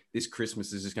literally, this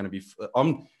Christmas is just going to be.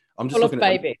 I'm just full looking of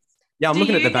at babies. Yeah, I'm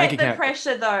looking at the bank account. Do you get the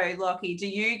pressure though, Lockie? Do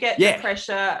you get the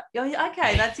pressure?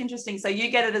 Okay, that's interesting. So you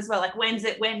get it as well. Like, when's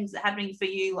it happening for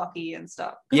you, Lockie, and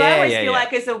stuff? Because I always feel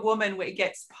like as a woman, it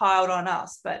gets piled on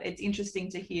us. But it's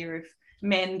interesting to hear if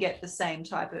men get the same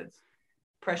type of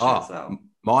pressure as well.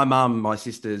 My mum, my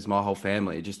sisters, my whole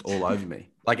family are just all over me.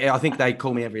 Like, I think they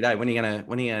call me every day. When are you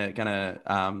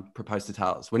gonna propose to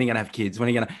Tales? When are you gonna have kids? When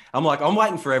are you gonna? I'm like, I'm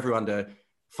waiting for everyone to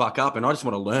fuck up, and I just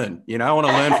want to learn. You know, I want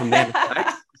to learn from their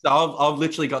mistakes. So I've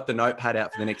literally got the notepad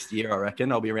out for the next year. I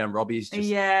reckon I'll be around Robbie's just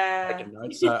taking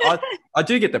notes. So I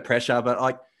do get the pressure,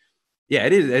 but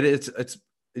it is.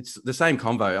 It's the same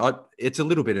convo. It's a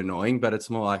little bit annoying, but it's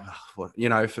more like, you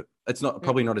know, it's not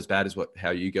probably not as bad as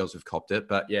how you girls have copped it.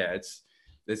 But yeah,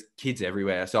 there's kids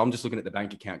everywhere. So I'm just looking at the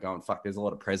bank account going, fuck, there's a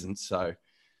lot of presents. So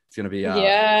it's gonna be it's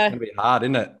gonna be hard,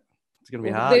 isn't it? It's gonna be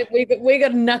hard. We got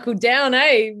to knuckle down,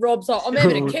 eh? Rob's like, I'm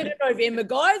having a kid in November,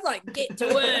 guys. Like, get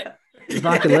to it.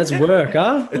 Fucking let's work,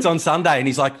 huh? It's on Sunday, and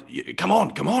he's like, come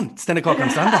on. It's 10 o'clock on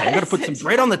Sunday. You got to put some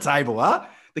bread on the table, huh?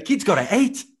 The kid's got to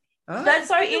eat. Huh? That's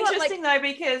so interesting, though,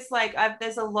 because like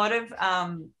there's a lot of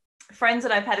friends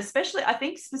that I've had, especially I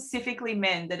think specifically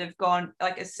men that have gone,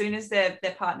 like, as soon as their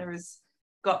partner has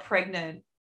got pregnant,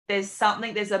 there's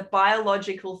a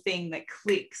biological thing that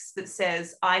clicks that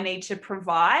says, I need to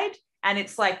provide. And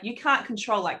it's like, you can't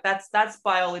control, like, that's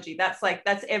biology. That's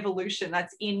evolution.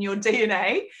 That's in your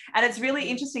DNA. And it's really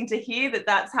interesting to hear that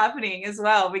that's happening as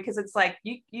well, because it's like,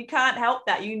 you can't help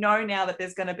that. You know, now that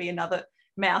there's going to be another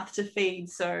mouth to feed.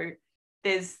 So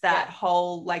there's that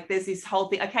whole, like, there's this whole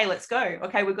thing. Okay, let's go.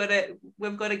 Okay, we've got to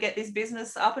get this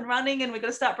business up and running, and we've got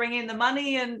to start bringing in the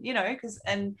money, and, you know,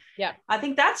 I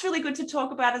think that's really good to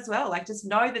talk about as well. Like, just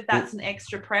know that that's an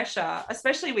extra pressure,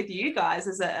 especially with you guys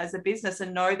as a business,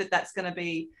 and know that that's going to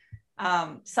be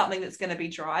something that's going to be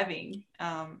driving.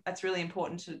 That's really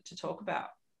important to talk about.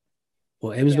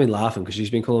 Well, Em's been laughing because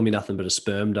she's been calling me nothing but a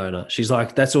sperm donor. She's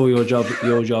like, that's all your job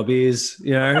is,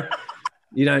 you know.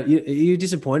 You know, you're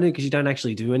disappointed because you don't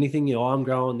actually do anything. You know, I'm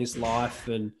growing this life,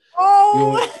 and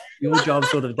your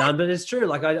job's sort of done. But it's true.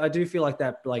 Like, I do feel like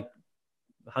that, like,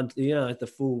 hunt. You know, the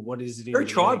full. What is it? Very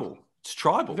tribal. It's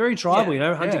tribal. Very tribal. You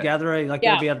know, hunter gatherer. Like,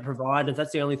 you'll be able to provide. If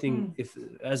that's the only thing, if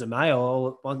as a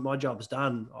male, my job's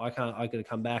done, I got to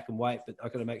come back and wait, but I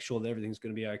got to make sure that everything's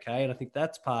going to be okay. And I think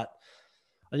that's part.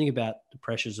 I think about the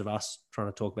pressures of us trying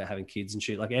to talk about having kids and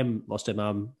shit. Like, Em lost her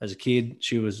mum as a kid.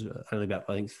 She was only about,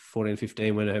 I think, 14,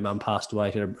 15 when her mum passed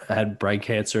away. She had brain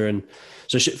cancer. And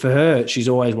so for her, she's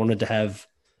always wanted to have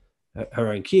her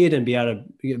own kid and be able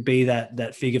to be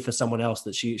that figure for someone else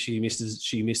that she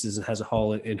misses and has a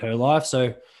hole in her life.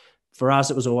 So for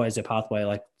us, it was always a pathway,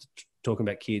 like talking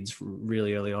about kids from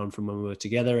really early on from when we were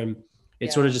together. And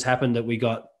it sort of just happened that we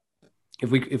got,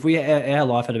 if our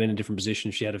life had been in a different position,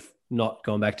 if she had not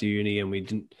gone back to uni and we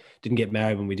didn't get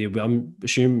married when we did, I'm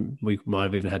assuming we might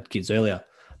have even had kids earlier.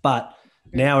 But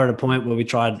now we're at a point where we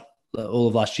tried all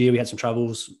of last year. We had some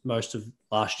troubles most of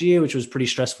last year, which was pretty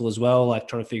stressful as well. Like,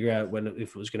 trying to figure out if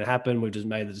it was going to happen. We've just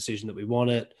made the decision that we want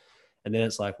it, and then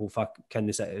it's like, well, fuck,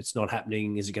 it's not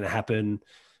happening? Is it going to happen?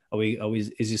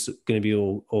 Is this going to be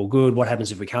all good? What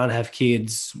happens if we can't have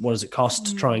kids? What does it cost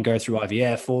to try and go through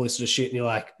IVF? All this sort of shit, and you're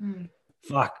like.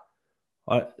 Fuck.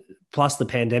 plus the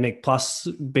pandemic, plus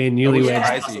being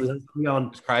newlyweds.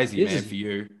 It's crazy, man, for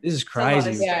you. This is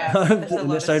crazy.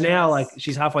 So now, like,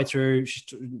 she's halfway through. She's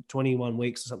 21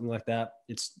 weeks or something like that.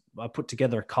 I put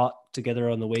together a cot together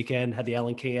on the weekend, had the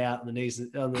Allen key out on the knees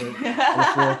on the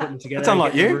floor, putting it together. That's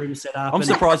unlike you. Room set up I'm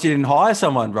surprised you didn't hire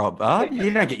someone, Rob. Huh? You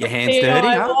don't get your hands dirty.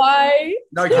 Huh?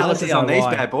 No calluses on these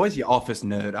bad boys, you office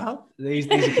nerd. Huh? These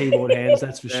are keyboard hands,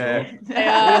 that's for sure.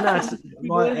 Our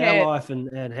life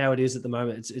and how it is at the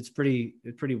moment. It's pretty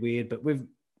weird. But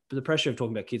the pressure of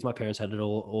talking about kids, my parents had it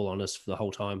all on us for the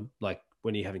whole time. Like,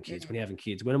 when are you having kids? When are you having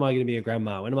kids? When am I going to be a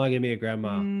grandma? When am I going to be a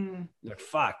grandma? Like,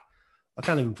 fuck. I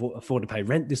can't even afford to pay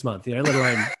rent this month, let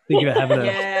alone think about having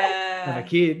a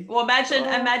kid. Well,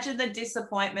 imagine the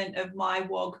disappointment of my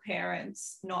WOG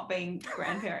parents not being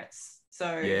grandparents. So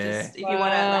just if you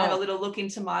want to have a little look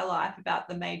into my life about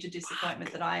the major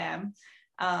disappointment that I am.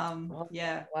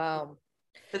 Wow.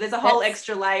 But there's a whole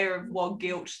extra layer of WOG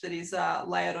guilt that is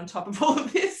layered on top of all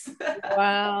of this.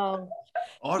 Wow.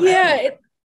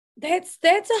 That's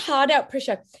a hard out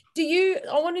pressure. I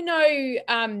want to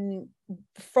know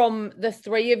from the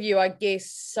three of you, I guess,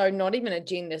 so not even a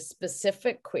gender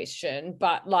specific question,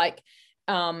 but like,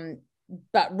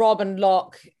 but Rob and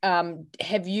Locke,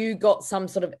 have you got some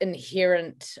sort of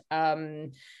inherent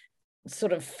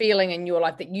sort of feeling in your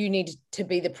life that you need to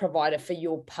be the provider for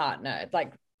your partner?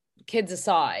 Like, kids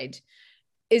aside,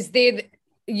 is there,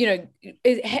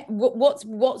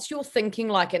 what's your thinking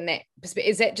like in that perspective?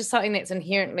 Is that just something that's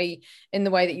inherently in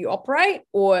the way that you operate,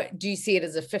 or do you see it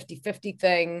as a 50-50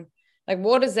 thing? Like,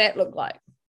 what does that look like?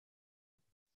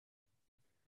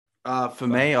 For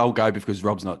me, I'll go because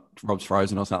Rob's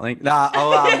frozen or something.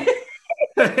 I'll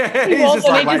he just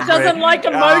doesn't like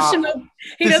emotional.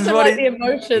 He doesn't like the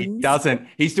emotions. He doesn't.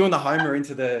 He's doing the Homer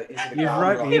into the. You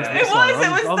wrote me into this one.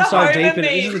 I'm so deep in it.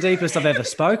 This is the deepest I've ever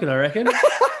spoken, I reckon.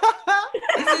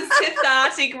 This is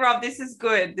cathartic, Rob. This is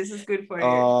good. This is good for you.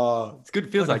 Oh, it's good.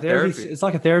 It feels like therapy. It's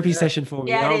like a therapy session for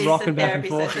me. I'm rocking back and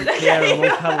forth. I'm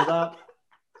all cuddled up.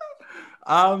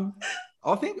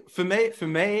 I think for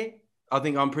me, I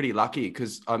think I'm pretty lucky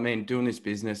because I mean, doing this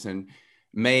business and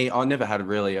I never had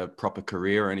really a proper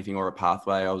career or anything or a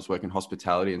pathway. I was working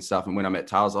hospitality and stuff. And when I met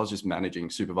Tales, I was just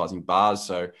supervising bars.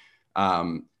 So,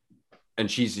 and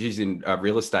she's in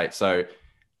real estate. So,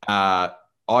 I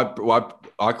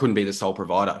couldn't be the sole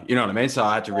provider. You know what I mean? So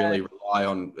I had to really rely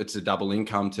on, it's a double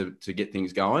income to get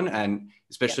things going. And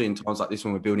especially in times like this,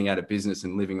 when we're building out a business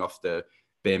and living off the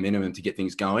bare minimum to get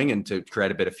things going and to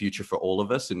create a better future for all of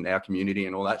us and our community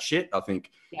and all that shit. I think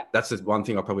that's the one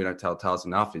thing I probably don't tell Tales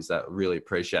enough is that I really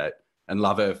appreciate and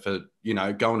love her for,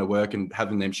 going to work and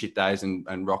having them shit days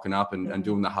and rocking up and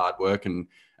doing the hard work and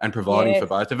providing for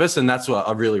both of us. And that's what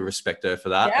I really respect her for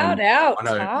that. Shout out,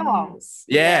 Tales.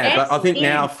 Yeah, but I think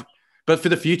now, but for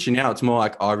the future now, it's more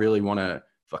like I really want to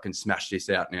fucking smash this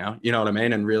out now. You know what I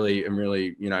mean? And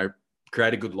really,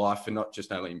 create a good life for not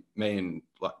just only me and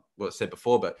like what I said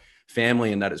before, but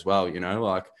family and that as well.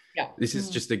 This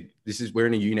is we're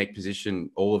in a unique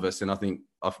position, all of us, and I think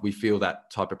we feel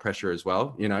that type of pressure as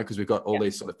well. Because we've got all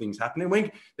these sort of things happening.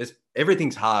 When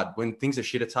everything's hard. When things are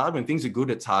shit, it's hard. When things are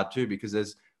good, it's hard too, because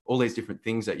there's all these different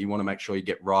things that you want to make sure you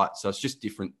get right. So it's just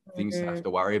different things to have to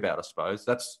worry about, I suppose.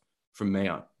 That's from me,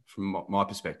 from my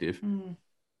perspective. From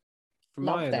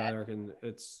my end, I reckon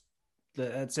it's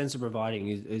that sense of providing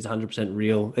is 100%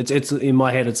 real. It's in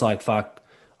my head. It's like, fuck,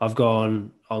 I'm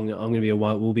going to be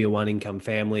we'll be a one income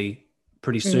family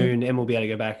pretty soon. And we'll be able to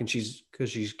go back, and because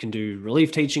she can do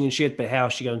relief teaching and shit, but how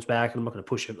she goes back, and I'm not going to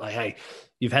push it like, hey,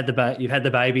 you've had the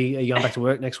baby, are you going back to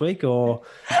work next week? Or,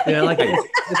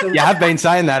 you have been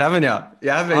saying that, haven't you?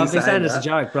 I've been saying it's a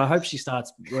joke, but I hope she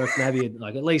starts work maybe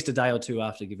like at least a day or two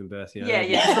after giving birth. Give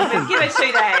it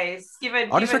 2 days.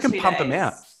 I just reckon pump them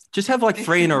out. Just have like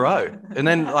 3 in a row. And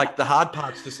then like the hard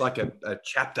part's just like a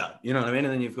chapter, you know what I mean?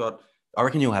 And then you've got, I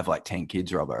reckon you'll have like 10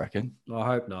 kids, Rob, I reckon. I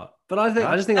hope not. But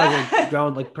I just think like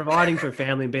growing, like providing for a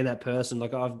family and being that person,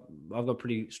 like I've got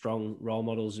pretty strong role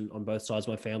models on both sides of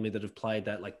my family that have played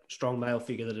that like strong male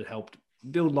figure that had helped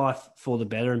build life for the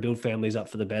better and build families up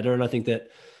for the better. And I think that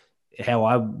how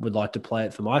I would like to play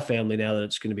it for my family now that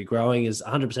it's going to be growing is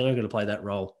 100% I'm going to play that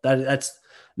role. That's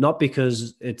not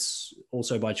because it's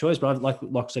also by choice, but I've, like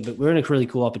I said, but we're in a really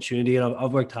cool opportunity, and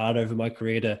I've worked hard over my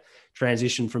career to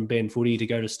transition from being footy to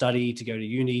go to study, to go to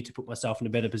uni, to put myself in a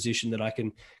better position that I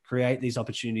can create these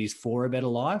opportunities for a better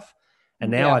life. And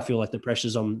now I feel like the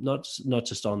pressure's on not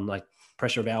just on like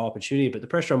pressure of our opportunity, but the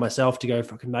pressure on myself to go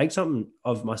fucking make something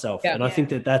of myself. And I think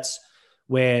that that's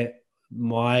where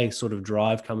my sort of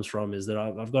drive comes from, is that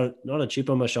I've got not a chip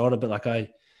on my shoulder, but like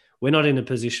we're not in a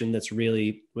position that's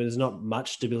really where there's not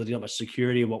much stability, not much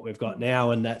security of what we've got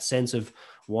now. And that sense of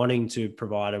wanting to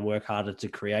provide and work harder to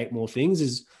create more things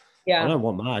is, I don't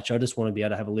want much. I just want to be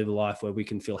able to live a life where we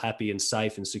can feel happy and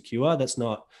safe and secure. That's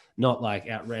not like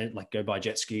outrent, like go buy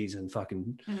jet skis and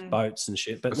fucking boats and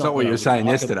shit. But that's not what you were saying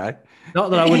yesterday.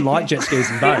 Not that I wouldn't like jet skis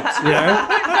and boats, you know?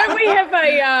 Don't we have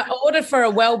a order for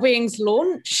a Wellbeings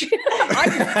launch?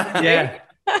 Yeah.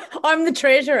 I'm the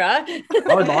treasurer. I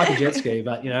would like a jet ski,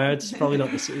 but it's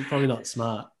probably not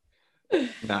smart.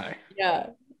 No. Yeah.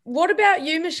 What about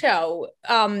you, Michelle?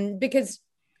 Because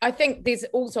I think there's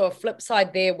also a flip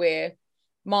side there where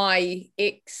my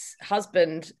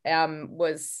ex-husband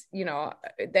was,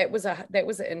 that was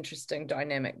an interesting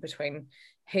dynamic between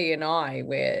he and I,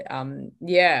 where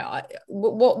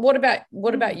what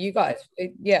about you guys?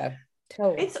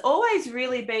 Tell. It's always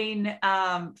really been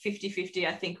 50-50,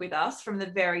 I think, with us from the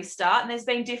very start. And there's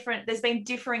been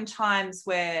differing times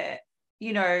where,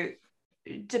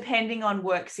 depending on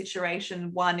work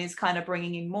situation, one is kind of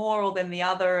bringing in more than the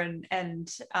other, and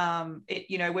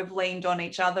we've leaned on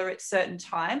each other at certain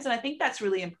times. And I think that's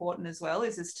really important as well,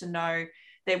 is to know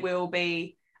there will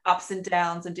be ups and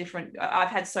downs and different. I've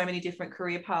had so many different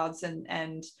career paths, and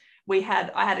I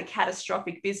had a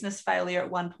catastrophic business failure at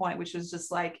one point, which was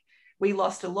just like, we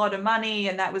lost a lot of money,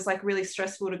 and that was like really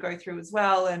stressful to go through as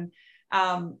well. And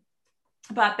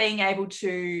but being able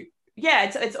to,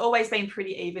 it's always been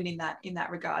pretty even in that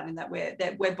regard, in that we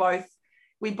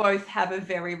both have a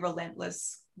very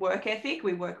relentless work ethic.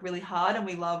 We work really hard and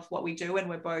we love what we do, and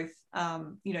we're both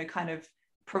kind of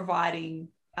providing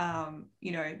for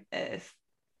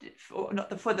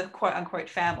the quote unquote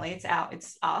family. It's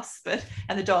us,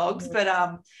 and the dogs,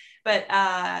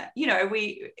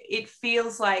 it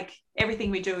feels like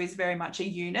everything we do is very much a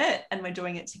unit, and we're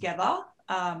doing it together,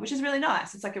 which is really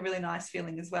nice. It's like a really nice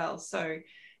feeling as well. So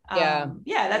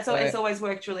it's always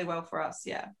worked really well for us.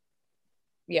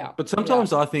 Yeah. But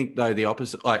sometimes I think though the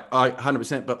opposite, like I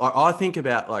 100%, but I think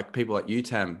about like people like you,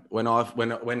 Tam,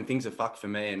 when things are fucked for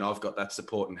me and I've got that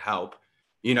support and help,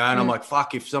 and I'm like,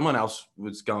 fuck, if someone else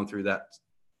was going through that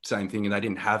same thing and they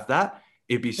didn't have that,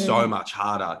 it'd be so much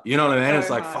harder. You know what I mean? So it's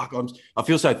like, fuck, I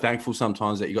feel so thankful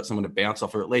sometimes that you got someone to bounce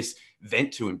off, or at least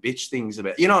vent to and bitch things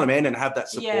about, you know what I mean? And have that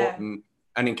support and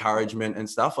encouragement and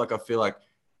stuff. Like, I feel like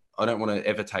I don't want to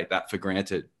ever take that for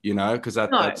granted, because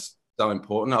that's so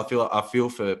important. I feel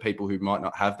for people who might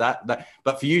not have that.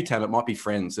 But for you, Tam, it might be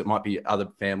friends. It might be other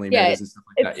family members and stuff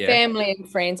like that. Yeah, family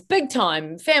and friends, big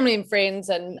time family and friends.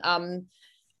 And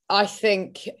I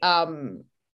think,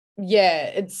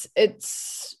 it's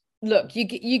look,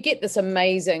 you get this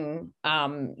amazing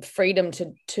freedom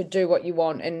to do what you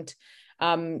want, and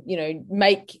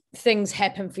make things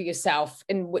happen for yourself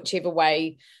in whichever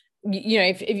way.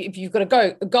 If you've got a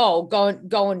goal,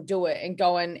 go and do it, and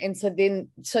so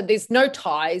there's no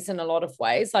ties in a lot of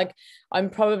ways. Like,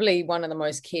 I'm probably one of the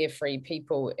most carefree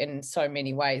people in so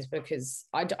many ways, because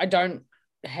I don't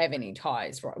have any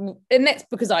ties, right? And that's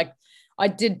because I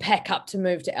did pack up to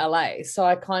move to LA, so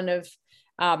I kind of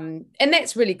and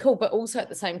that's really cool. But also at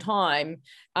the same time,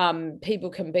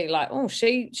 people can be like, oh,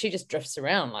 she just drifts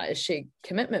around. Like, is she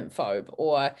commitment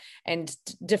phobe? And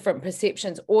different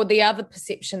perceptions. Or the other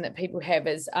perception that people have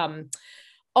is,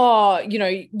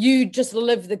 you just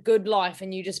live the good life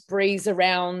and you just breeze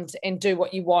around and do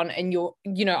what you want. And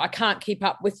I can't keep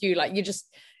up with you. Like,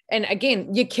 and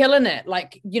again, you're killing it.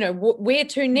 Like, where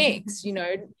to next,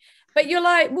 but you're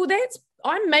like, well,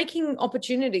 I'm making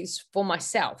opportunities for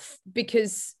myself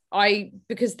because I'm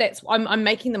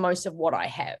making the most of what I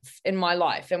have in my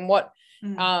life, and what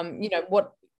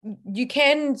you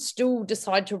can still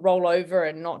decide to roll over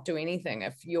and not do anything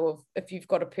if you've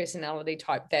got a personality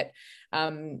type that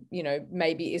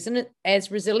maybe isn't as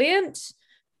resilient.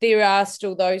 There are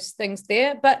still those things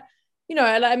there, but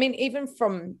I mean, even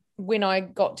from when I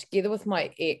got together with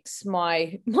my ex,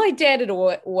 my dad had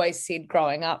always said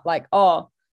growing up, like,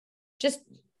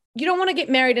 you don't want to get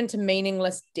married into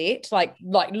meaningless debt, like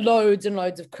loads and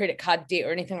loads of credit card debt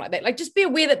or anything like that. Like, just be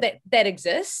aware that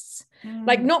exists.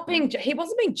 Like, he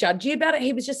wasn't being judgy about it.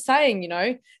 He was just saying,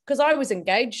 because I was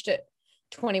engaged at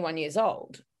 21 years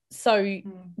old. So,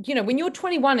 when you're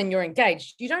 21 and you're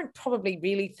engaged, you don't probably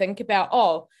really think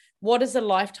about, what does a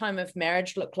lifetime of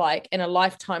marriage look like, and a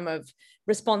lifetime of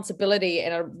responsibility,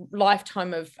 and a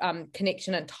lifetime of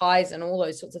connection and ties and all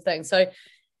those sorts of things. So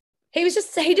he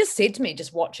just said to me,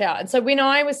 just watch out. And so when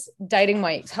I was dating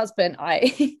my ex-husband,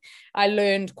 I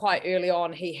learned quite early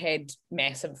on he had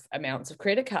massive amounts of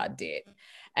credit card debt.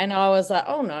 And I was like,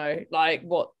 oh no, like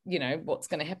what's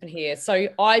going to happen here? So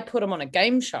I put him on a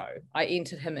game show. I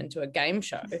entered him into a game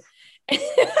show.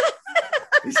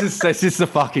 This is a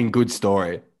fucking good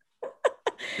story.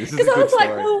 This is a Because I good was like,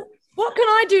 story. well, what can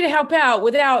I do to help out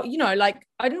without, like,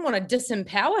 I didn't want to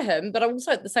disempower him, but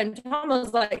also at the same time, I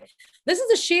was like, this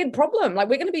is a shared problem. Like,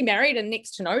 we're going to be married in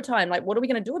next to no time. Like, what are we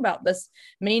going to do about this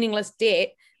meaningless debt?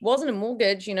 It wasn't a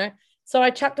mortgage, So I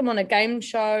chucked him on a game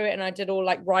show and I did all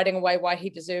like writing away why he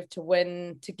deserved to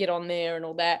win, to get on there and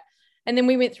all that. And then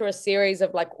we went through a series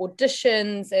of like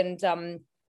auditions and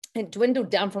it dwindled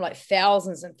down from like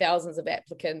thousands and thousands of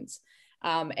applicants.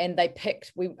 And they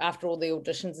picked, after all the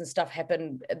auditions and stuff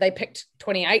happened, they picked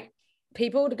 28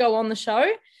 people to go on the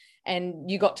show, and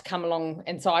you got to come along.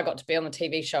 And so I got to be on the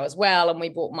TV show as well. And we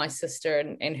brought my sister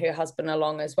and her husband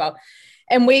along as well.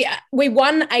 And we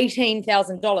won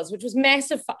 $18,000, which was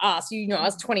massive for us. I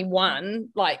was 21,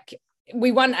 like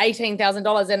we won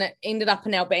 $18,000 and it ended up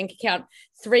in our bank account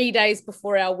 3 days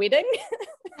before our wedding.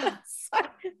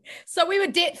 So we were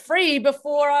debt free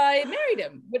before I married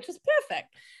him, which was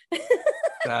perfect.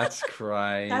 That's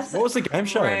crazy. What was the game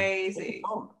show? Crazy.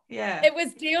 Yeah. It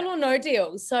was Deal or No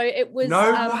Deal. So it was. No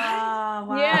way.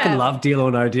 Wow. Yeah. I can love Deal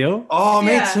or No Deal. Oh,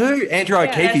 me Yeah. too. Andrew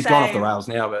O'Keefe, he's gone off the same. rails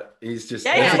now, but he's just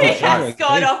Yeah, he's he has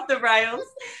gone off the rails.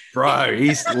 bro.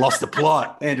 He's lost the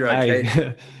plot. Andrew O'Keefe.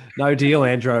 Hey, no deal,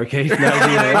 Andrew O'Keefe. No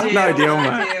deal. No deal,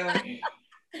 mate.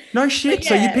 No shit. But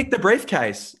So you yeah. picked the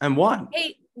briefcase and won.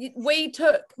 He had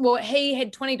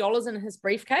 $20 in his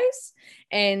briefcase,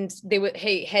 and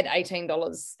he had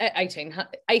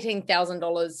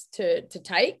 $18,000 to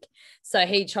take. So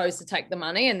he chose to take the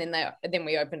money, and then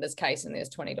we opened his case, and there's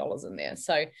 $20 in there.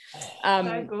 So,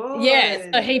 So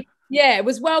good. it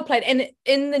was well played. And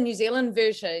in the New Zealand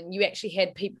version, you actually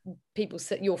had people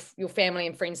sit, your family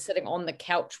and friends sitting on the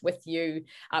couch with you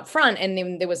up front, and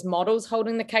then there was models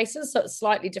holding the cases. So it's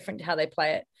slightly different to how they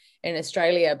play it in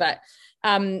Australia, but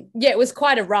it was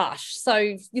quite a rush.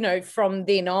 So, from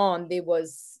then on, there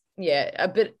was, a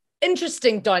bit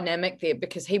interesting dynamic there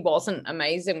because he wasn't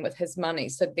amazing with his money.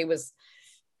 So there was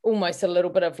almost a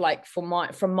little bit of like, from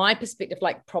my perspective,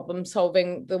 like problem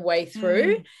solving the way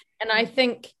through. And I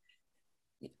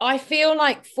feel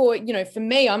like for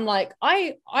me, I'm like,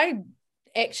 I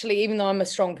actually, even though I'm a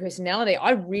strong personality,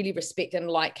 I really respect and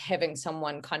like having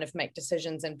someone kind of make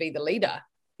decisions and be the leader,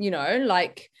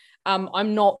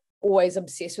 I'm not always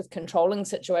obsessed with controlling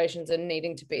situations and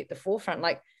needing to be at the forefront.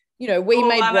 Like, made Rob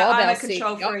I'm our a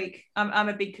control CEO. freak. I'm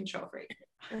a big control freak.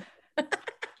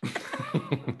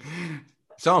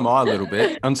 So am I a little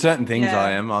bit. On certain things Yeah. I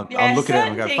am. I'm looking at it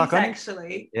and go, fuck, I need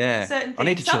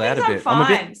to chill out a bit. I'm I'm a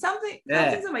fine. bit. Some things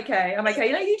I'm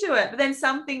okay. You do it. But then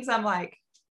some things I'm like,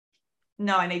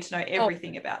 no, I need to know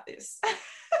everything about this.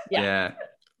 Yeah.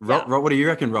 Rob, what do you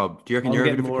reckon, Rob? Do you reckon I'm you're a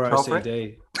bit getting of a more control freak?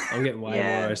 OCD. I'm getting way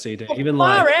Yeah. more OCD. Even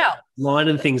Far like out.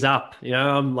 lining things up.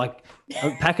 I'm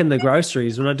packing the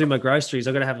groceries. When I do my groceries,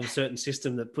 I've got to have a certain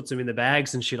system that puts them in the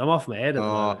bags and shit. I'm off my head. At the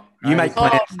moment. You make Oh.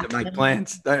 plans to make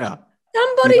plans, don't you?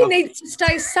 Somebody You know- needs to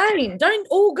stay sane. Don't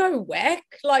all go whack.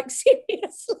 Like,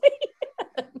 seriously.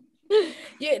 No,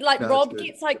 Rob that's good.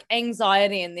 gets like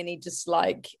anxiety and then he just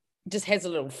has a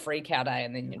little freak out,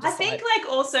 and then you just I think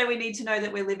also we need to know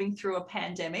that we're living through a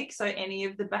pandemic. So any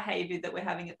of the behavior that we're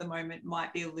having at the moment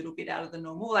might be a little bit out of the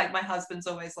normal. Like my husband's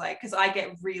always like, because I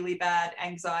get really bad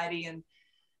anxiety and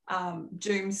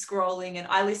doom scrolling, and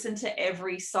I listen to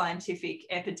every scientific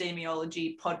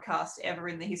epidemiology podcast ever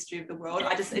in the history of the world.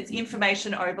 It's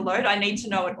information overload. I need to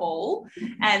know it all.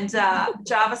 And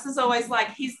Jarvis is always like,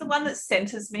 he's the one that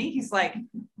centers me. He's like,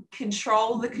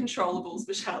 control the controllables,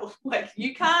 Michelle. Like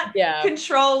you can't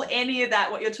control any of that,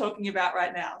 what you're talking about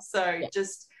right now. So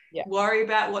just worry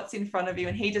about what's in front of you.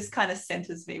 And he just kind of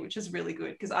centers me, which is really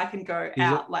good because I can go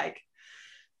out like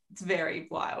it's very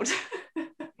wild.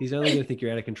 He's only going to think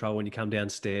you're out of control when you come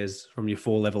downstairs from your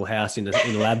 4-level house in a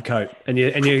lab coat and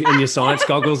your science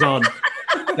goggles on.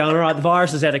 Going, all right, the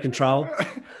virus is out of control.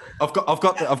 I've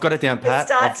got it down pat.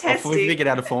 Start I've testing. figured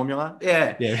out a formula.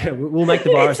 Yeah. Yeah, we'll make the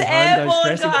virus It's at home. Don't airborne,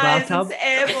 stress in the guys. bathtub. It's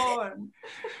airborne.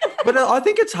 But I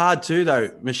think it's hard too,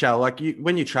 though, Michelle. Like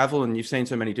when you travel and you've seen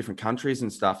so many different countries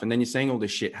and stuff, and then you're seeing all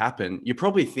this shit happen, you're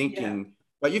probably thinking,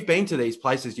 but you've been to these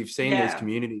places, you've seen these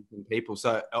communities and people.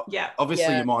 So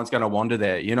obviously your mind's going to wander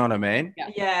there. You know what I mean?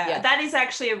 Yeah, that is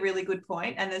actually a really good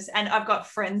point. And I've got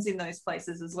friends in those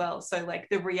places as well. So like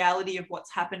the reality of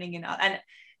what's happening and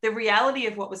the reality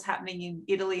of what was happening in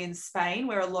Italy and Spain,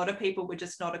 where a lot of people were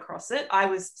just not across it. I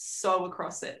was so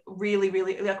across it, really,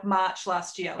 really, like March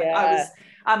last year. Like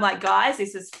I'm like, guys,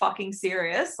 this is fucking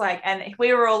serious. Like, and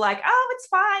we were all like, oh, it's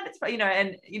fine. It's fine.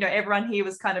 And everyone here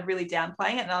was kind of really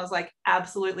downplaying it. And I was like,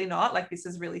 absolutely not. Like, this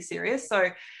is really serious.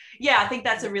 So yeah, I think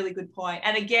that's a really good point.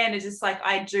 And again, it's just like,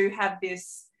 I do have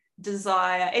this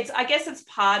desire. I guess it's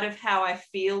part of how I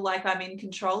feel like I'm in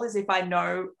control, is if I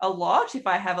know a lot, if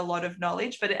I have a lot of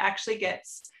knowledge, but it actually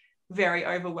gets very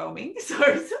overwhelming.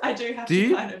 So I do have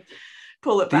to kind of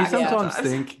pull it back.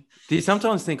 Do you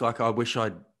sometimes think like, I wish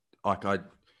I'd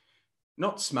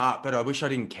not smart, but I wish I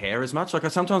didn't care as much. Like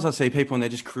sometimes I see people and they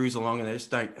just cruise along and they just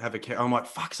don't have a care. I'm like,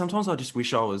 fuck, sometimes I just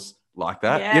wish I was like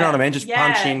that. You know what I mean? Just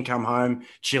punch in, come home,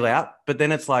 chill out. But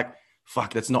then it's like,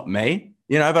 fuck, that's not me,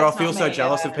 you know, but I feel so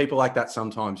jealous of people like that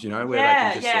sometimes, you know, where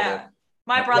they can just sort of.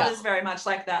 My brother's very much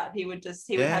like that. He would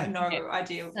have no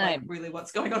idea of like really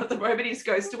what's going on at the moment. He just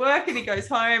goes to work and he goes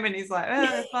home and he's like,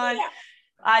 it's fine.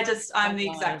 I'm the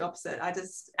exact opposite.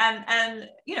 And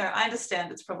you know, I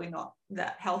understand it's probably not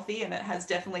that healthy and it has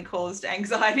definitely caused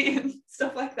anxiety and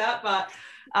stuff like that. But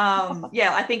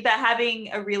I think that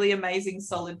having a really amazing,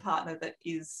 solid partner that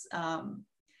is,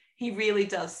 he really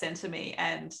does center me.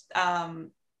 And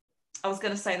I was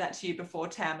going to say that to you before,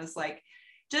 Tam, is like,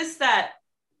 just that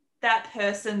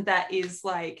person that is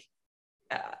like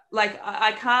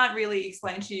I can't really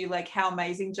explain to you like how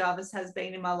amazing Jarvis has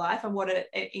been in my life and what an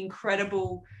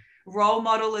incredible role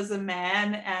model as a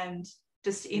man, and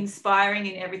just inspiring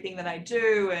in everything that I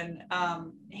do. And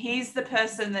he's the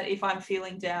person that if I'm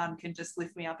feeling down can just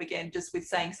lift me up again, just with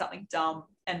saying something dumb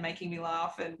and making me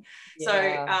laugh. And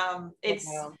so it's,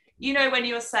 you know, when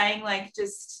you were saying like,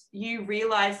 just you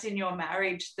realized in your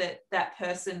marriage that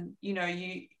person, you know,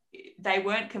 they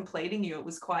weren't completing you. It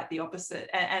was quite the opposite.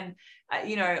 And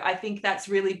you know, I think that's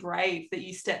really brave that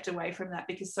you stepped away from that,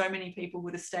 because so many people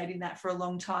would have stayed in that for a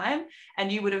long time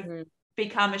and you would have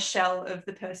become a shell of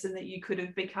the person that you could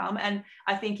have become. And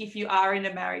I think if you are in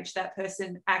a marriage, that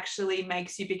person actually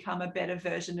makes you become a better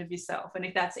version of yourself. And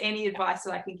if that's any advice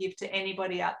that I can give to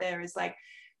anybody out there, is like,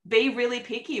 be really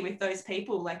picky with those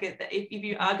people. Like if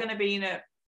you are going to be in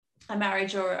a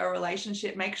marriage or a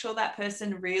relationship, make sure that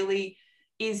person really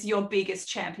is your biggest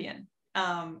champion.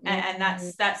 And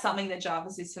that's something that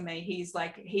Jarvis is for me.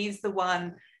 He's the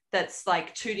one that's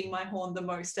like tooting my horn the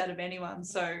most out of anyone.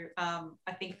 So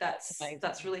I think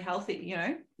that's really healthy, you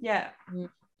know? Yeah.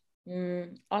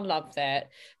 I love that,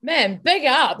 man. Big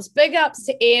ups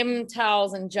to M,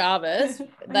 Towels and Jarvis.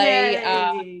 They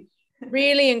are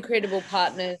really incredible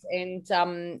partners, and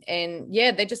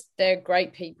they're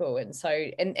great people. And so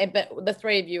but the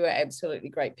three of you are absolutely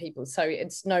great people, so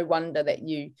it's no wonder that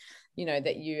you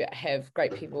have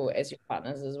great people as your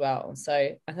partners as well. So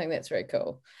I think that's very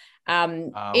cool.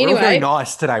 Anyway, we're all very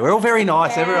nice today. We're all very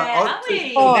nice.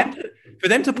 Everyone, for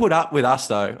them to put up with us,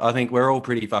 though, I think we're all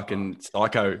pretty fucking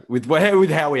psycho with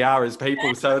how we are as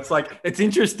people. So it's like, it's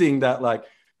interesting that like,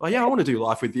 oh yeah, I want to do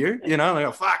life with you. You know, like,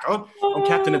 oh, fuck, I'm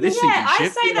captain of this sinking ship. I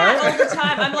say that all the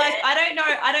time. I'm like,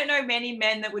 I don't know many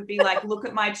men that would be like, look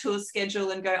at my tour schedule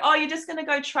and go, oh, you're just going to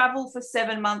go travel for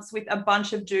 7 months with a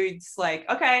bunch of dudes. Like,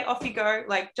 okay, off you go.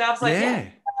 Like, Jarv's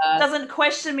like, doesn't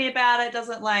question me about it.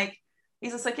 Doesn't like,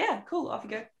 he's just like, yeah, cool, off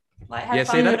you go. Like, have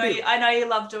fun. I know you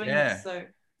love doing this. So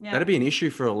yeah. That'd be an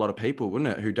issue for a lot of people,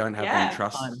 wouldn't it? Who don't have any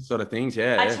trust sort of things.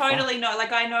 Yeah. I totally know.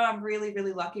 Like, I know I'm really,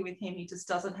 really lucky with him. He just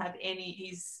doesn't have any,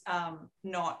 he's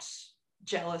not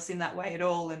jealous in that way at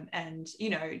all. And you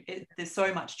know, there's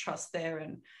so much trust there.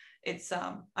 And it's,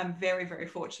 I'm very, very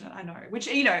fortunate, I know, which,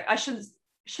 you know, I shouldn't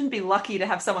be lucky to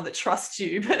have someone that trusts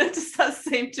you, but it just does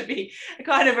seem to be a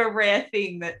kind of a rare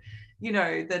thing that, you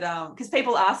know, that, because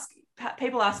people ask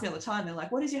me all the time, they're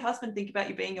like, what does your husband think about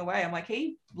you being away? I'm like,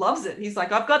 he loves it. He's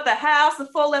like, I've got the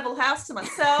 4-level house to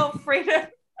myself, freedom.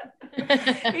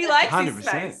 He likes 100%. His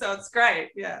space, so it's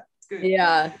great. Yeah, it's good.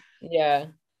 Yeah.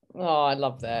 Oh, I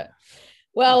love that.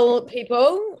 Well,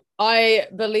 people, I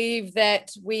believe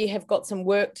that we have got some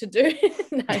work to do.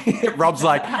 Rob's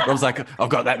like, I've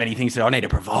got that many things that I need to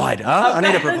provide. Huh? I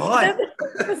need to provide.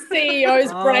 The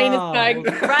CEO's brain is going,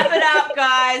 wrap it up,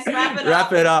 guys.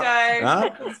 Wrap it up.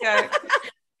 Let's go.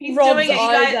 He's Rob's doing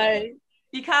it.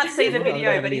 You can't see the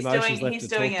video, but he's doing it.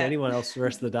 To anyone else the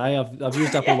rest of the day? I've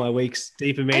used up all my week's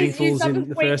deep and meaningfuls in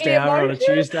the first hour on a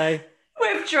Tuesday.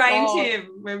 We've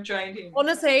drained him.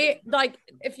 Honestly, like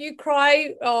if you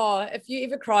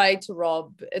ever cry to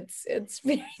Rob, it's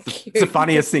very cute. It's the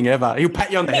funniest thing ever. He'll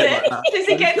pat you on the head like that. Does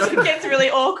he gets really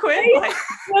awkward?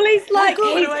 Well, he's like,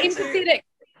 he's empathetic.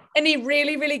 And he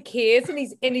really, really cares, and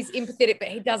he's empathetic, but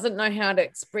he doesn't know how to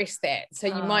express that. So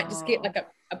you might just get like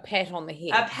a pat on the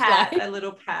head. A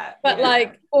little pat. But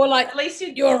at least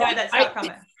you know that's not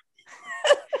coming.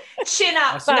 Chin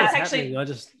up. I see what's happening.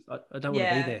 I don't want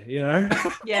to be there, you know?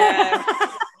 Yeah.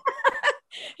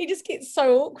 he just gets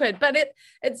so awkward. But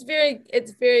it's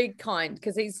very kind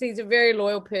because he's a very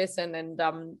loyal person, and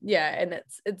and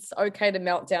it's okay to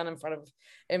melt down in front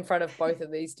of both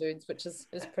of these dudes, which is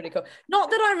pretty cool. Not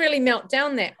that I really melt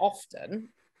down that often.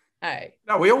 Hey.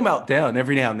 No, we all melt down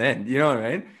every now and then. You know what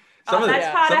I mean? That's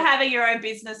part of having your own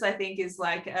business, I think, is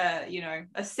like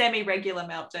a semi-regular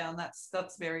meltdown.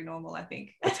 That's very normal, I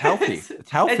think. It's healthy. It's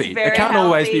healthy. It can't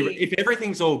always be. If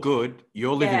everything's all good,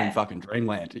 you're living in fucking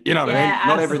dreamland. You know what I mean?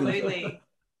 Not everything.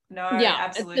 No,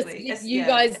 absolutely. You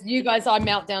guys, I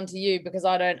melt down to you because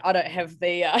I don't have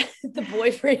the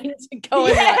boyfriend to go.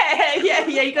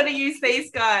 You got to use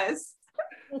these guys.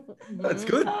 That's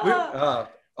good.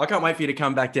 I can't wait for you to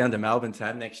come back down to Melbourne,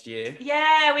 Tab, next year.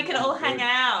 Yeah, we can all hang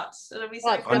out. It'll be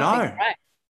so fun. I know.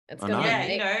 It's gonna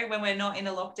be when we're not in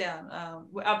a lockdown.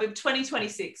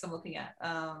 2026, I'm looking at.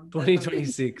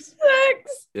 2026.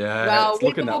 Yeah, well, it's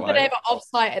looking that way. We're going to have an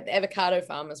offsite at the avocado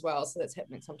farm as well, so that's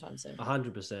happening sometime soon.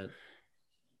 100%.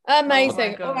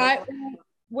 Amazing. All right.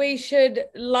 We should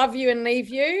love you and leave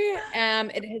you.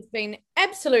 It has been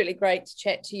absolutely great to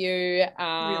chat to you,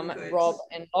 really Rob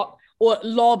and Rock, or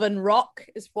Lob and Rock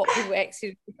is what people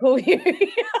actually call you.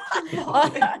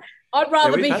 I'd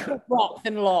rather be called Rock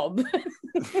than Lob.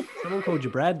 Someone called you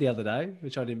Brad the other day,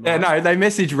 which I didn't mind. Yeah, no, they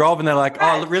messaged Rob and they're like, "Oh,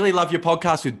 I really love your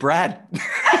podcast with Brad."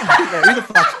 Who the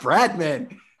fuck's Brad, man?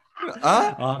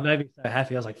 Oh, I'm maybe so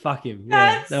happy. I was like, "Fuck him."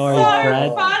 That's no worries, so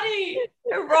Brad. funny.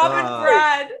 Rob and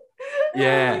Brad.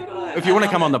 Yeah. Oh, if you want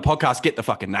to come on the podcast, get the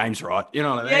fucking names right. You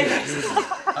know what I mean? Yeah.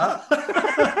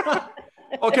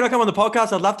 Oh, can I come on the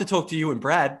podcast? I'd love to talk to you and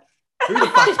Brad. Who the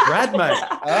fuck's Brad, mate?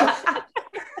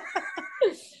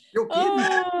 You're kidding.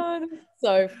 Oh, that's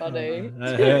so funny.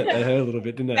 That hurt a little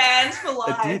bit, didn't it? Fans for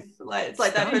life. It's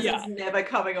like that person's never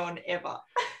coming on ever.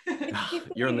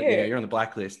 You're on the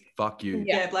blacklist. Fuck you.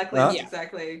 Yeah, blacklist,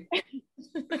 exactly.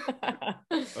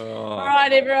 All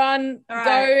right, everyone. Go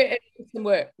and do some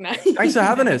work. No. Thanks for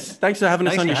having us. Thanks for having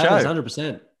us on your show.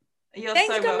 100%.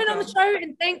 Thanks for coming on the show,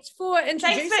 and thanks for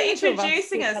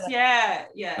introducing us. Yeah.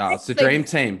 Oh, it's a dream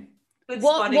team.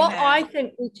 What I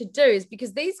think we should do is,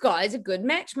 because these guys are good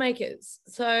matchmakers,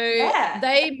 so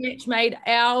they matchmade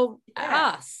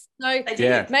us. So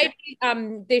maybe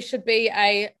there should be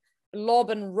a Lob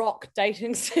and Rock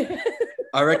dating service.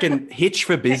 I reckon Hitch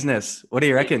for business. What do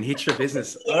you reckon? Hitch for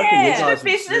business. Yeah, for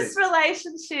business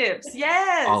relationships.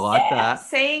 Yes. I like that.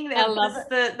 Seeing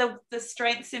the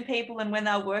strengths in people and when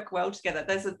they'll work well together.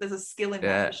 There's a skill in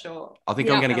that for sure. I think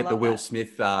I'm going to get the Will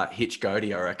Smith Hitch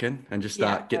goatee, I reckon, and just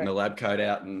start getting the lab coat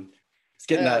out and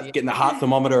getting the heart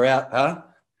thermometer out, huh?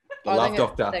 The love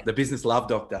doctor, the business love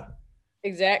doctor.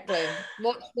 Exactly.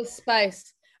 Watch this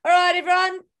space. All right,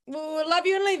 everyone. We'll love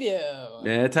you and leave you.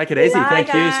 Yeah, take it easy.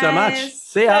 Thank you so much.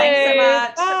 See ya.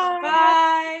 Thanks so much.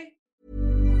 Bye.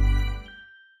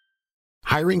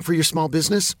 Hiring for your small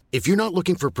business? If you're not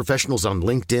looking for professionals on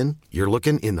LinkedIn, you're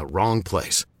looking in the wrong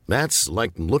place. That's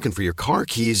like looking for your car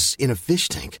keys in a fish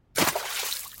tank.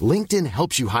 LinkedIn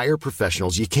helps you hire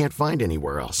professionals you can't find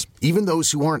anywhere else, even those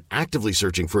who aren't actively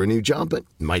searching for a new job but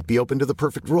might be open to the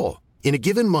perfect role. In a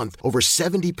given month, over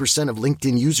 70% of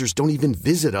LinkedIn users don't even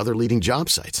visit other leading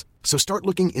job sites. So start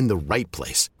looking in the right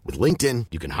place. With LinkedIn,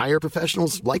 you can hire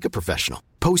professionals like a professional.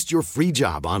 Post your free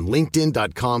job on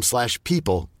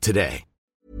linkedin.com/people today.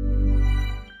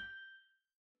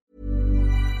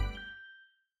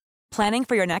 Planning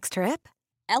for your next trip?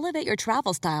 Elevate your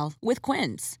travel style with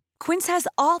Quince. Quince has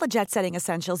all the jet-setting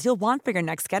essentials you'll want for your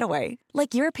next getaway,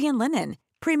 like European linen,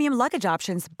 premium luggage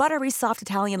options, buttery soft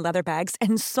Italian leather bags,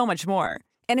 and so much more.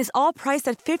 And is all priced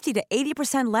at 50 to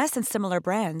 80% less than similar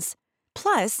brands.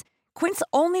 Plus, Quince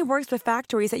only works with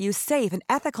factories that use safe and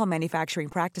ethical manufacturing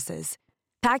practices.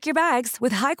 Pack your bags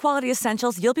with high-quality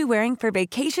essentials you'll be wearing for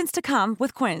vacations to come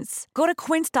with Quince. Go to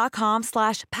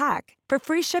quince.com/pack for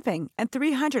free shipping and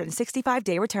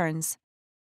 365-day returns.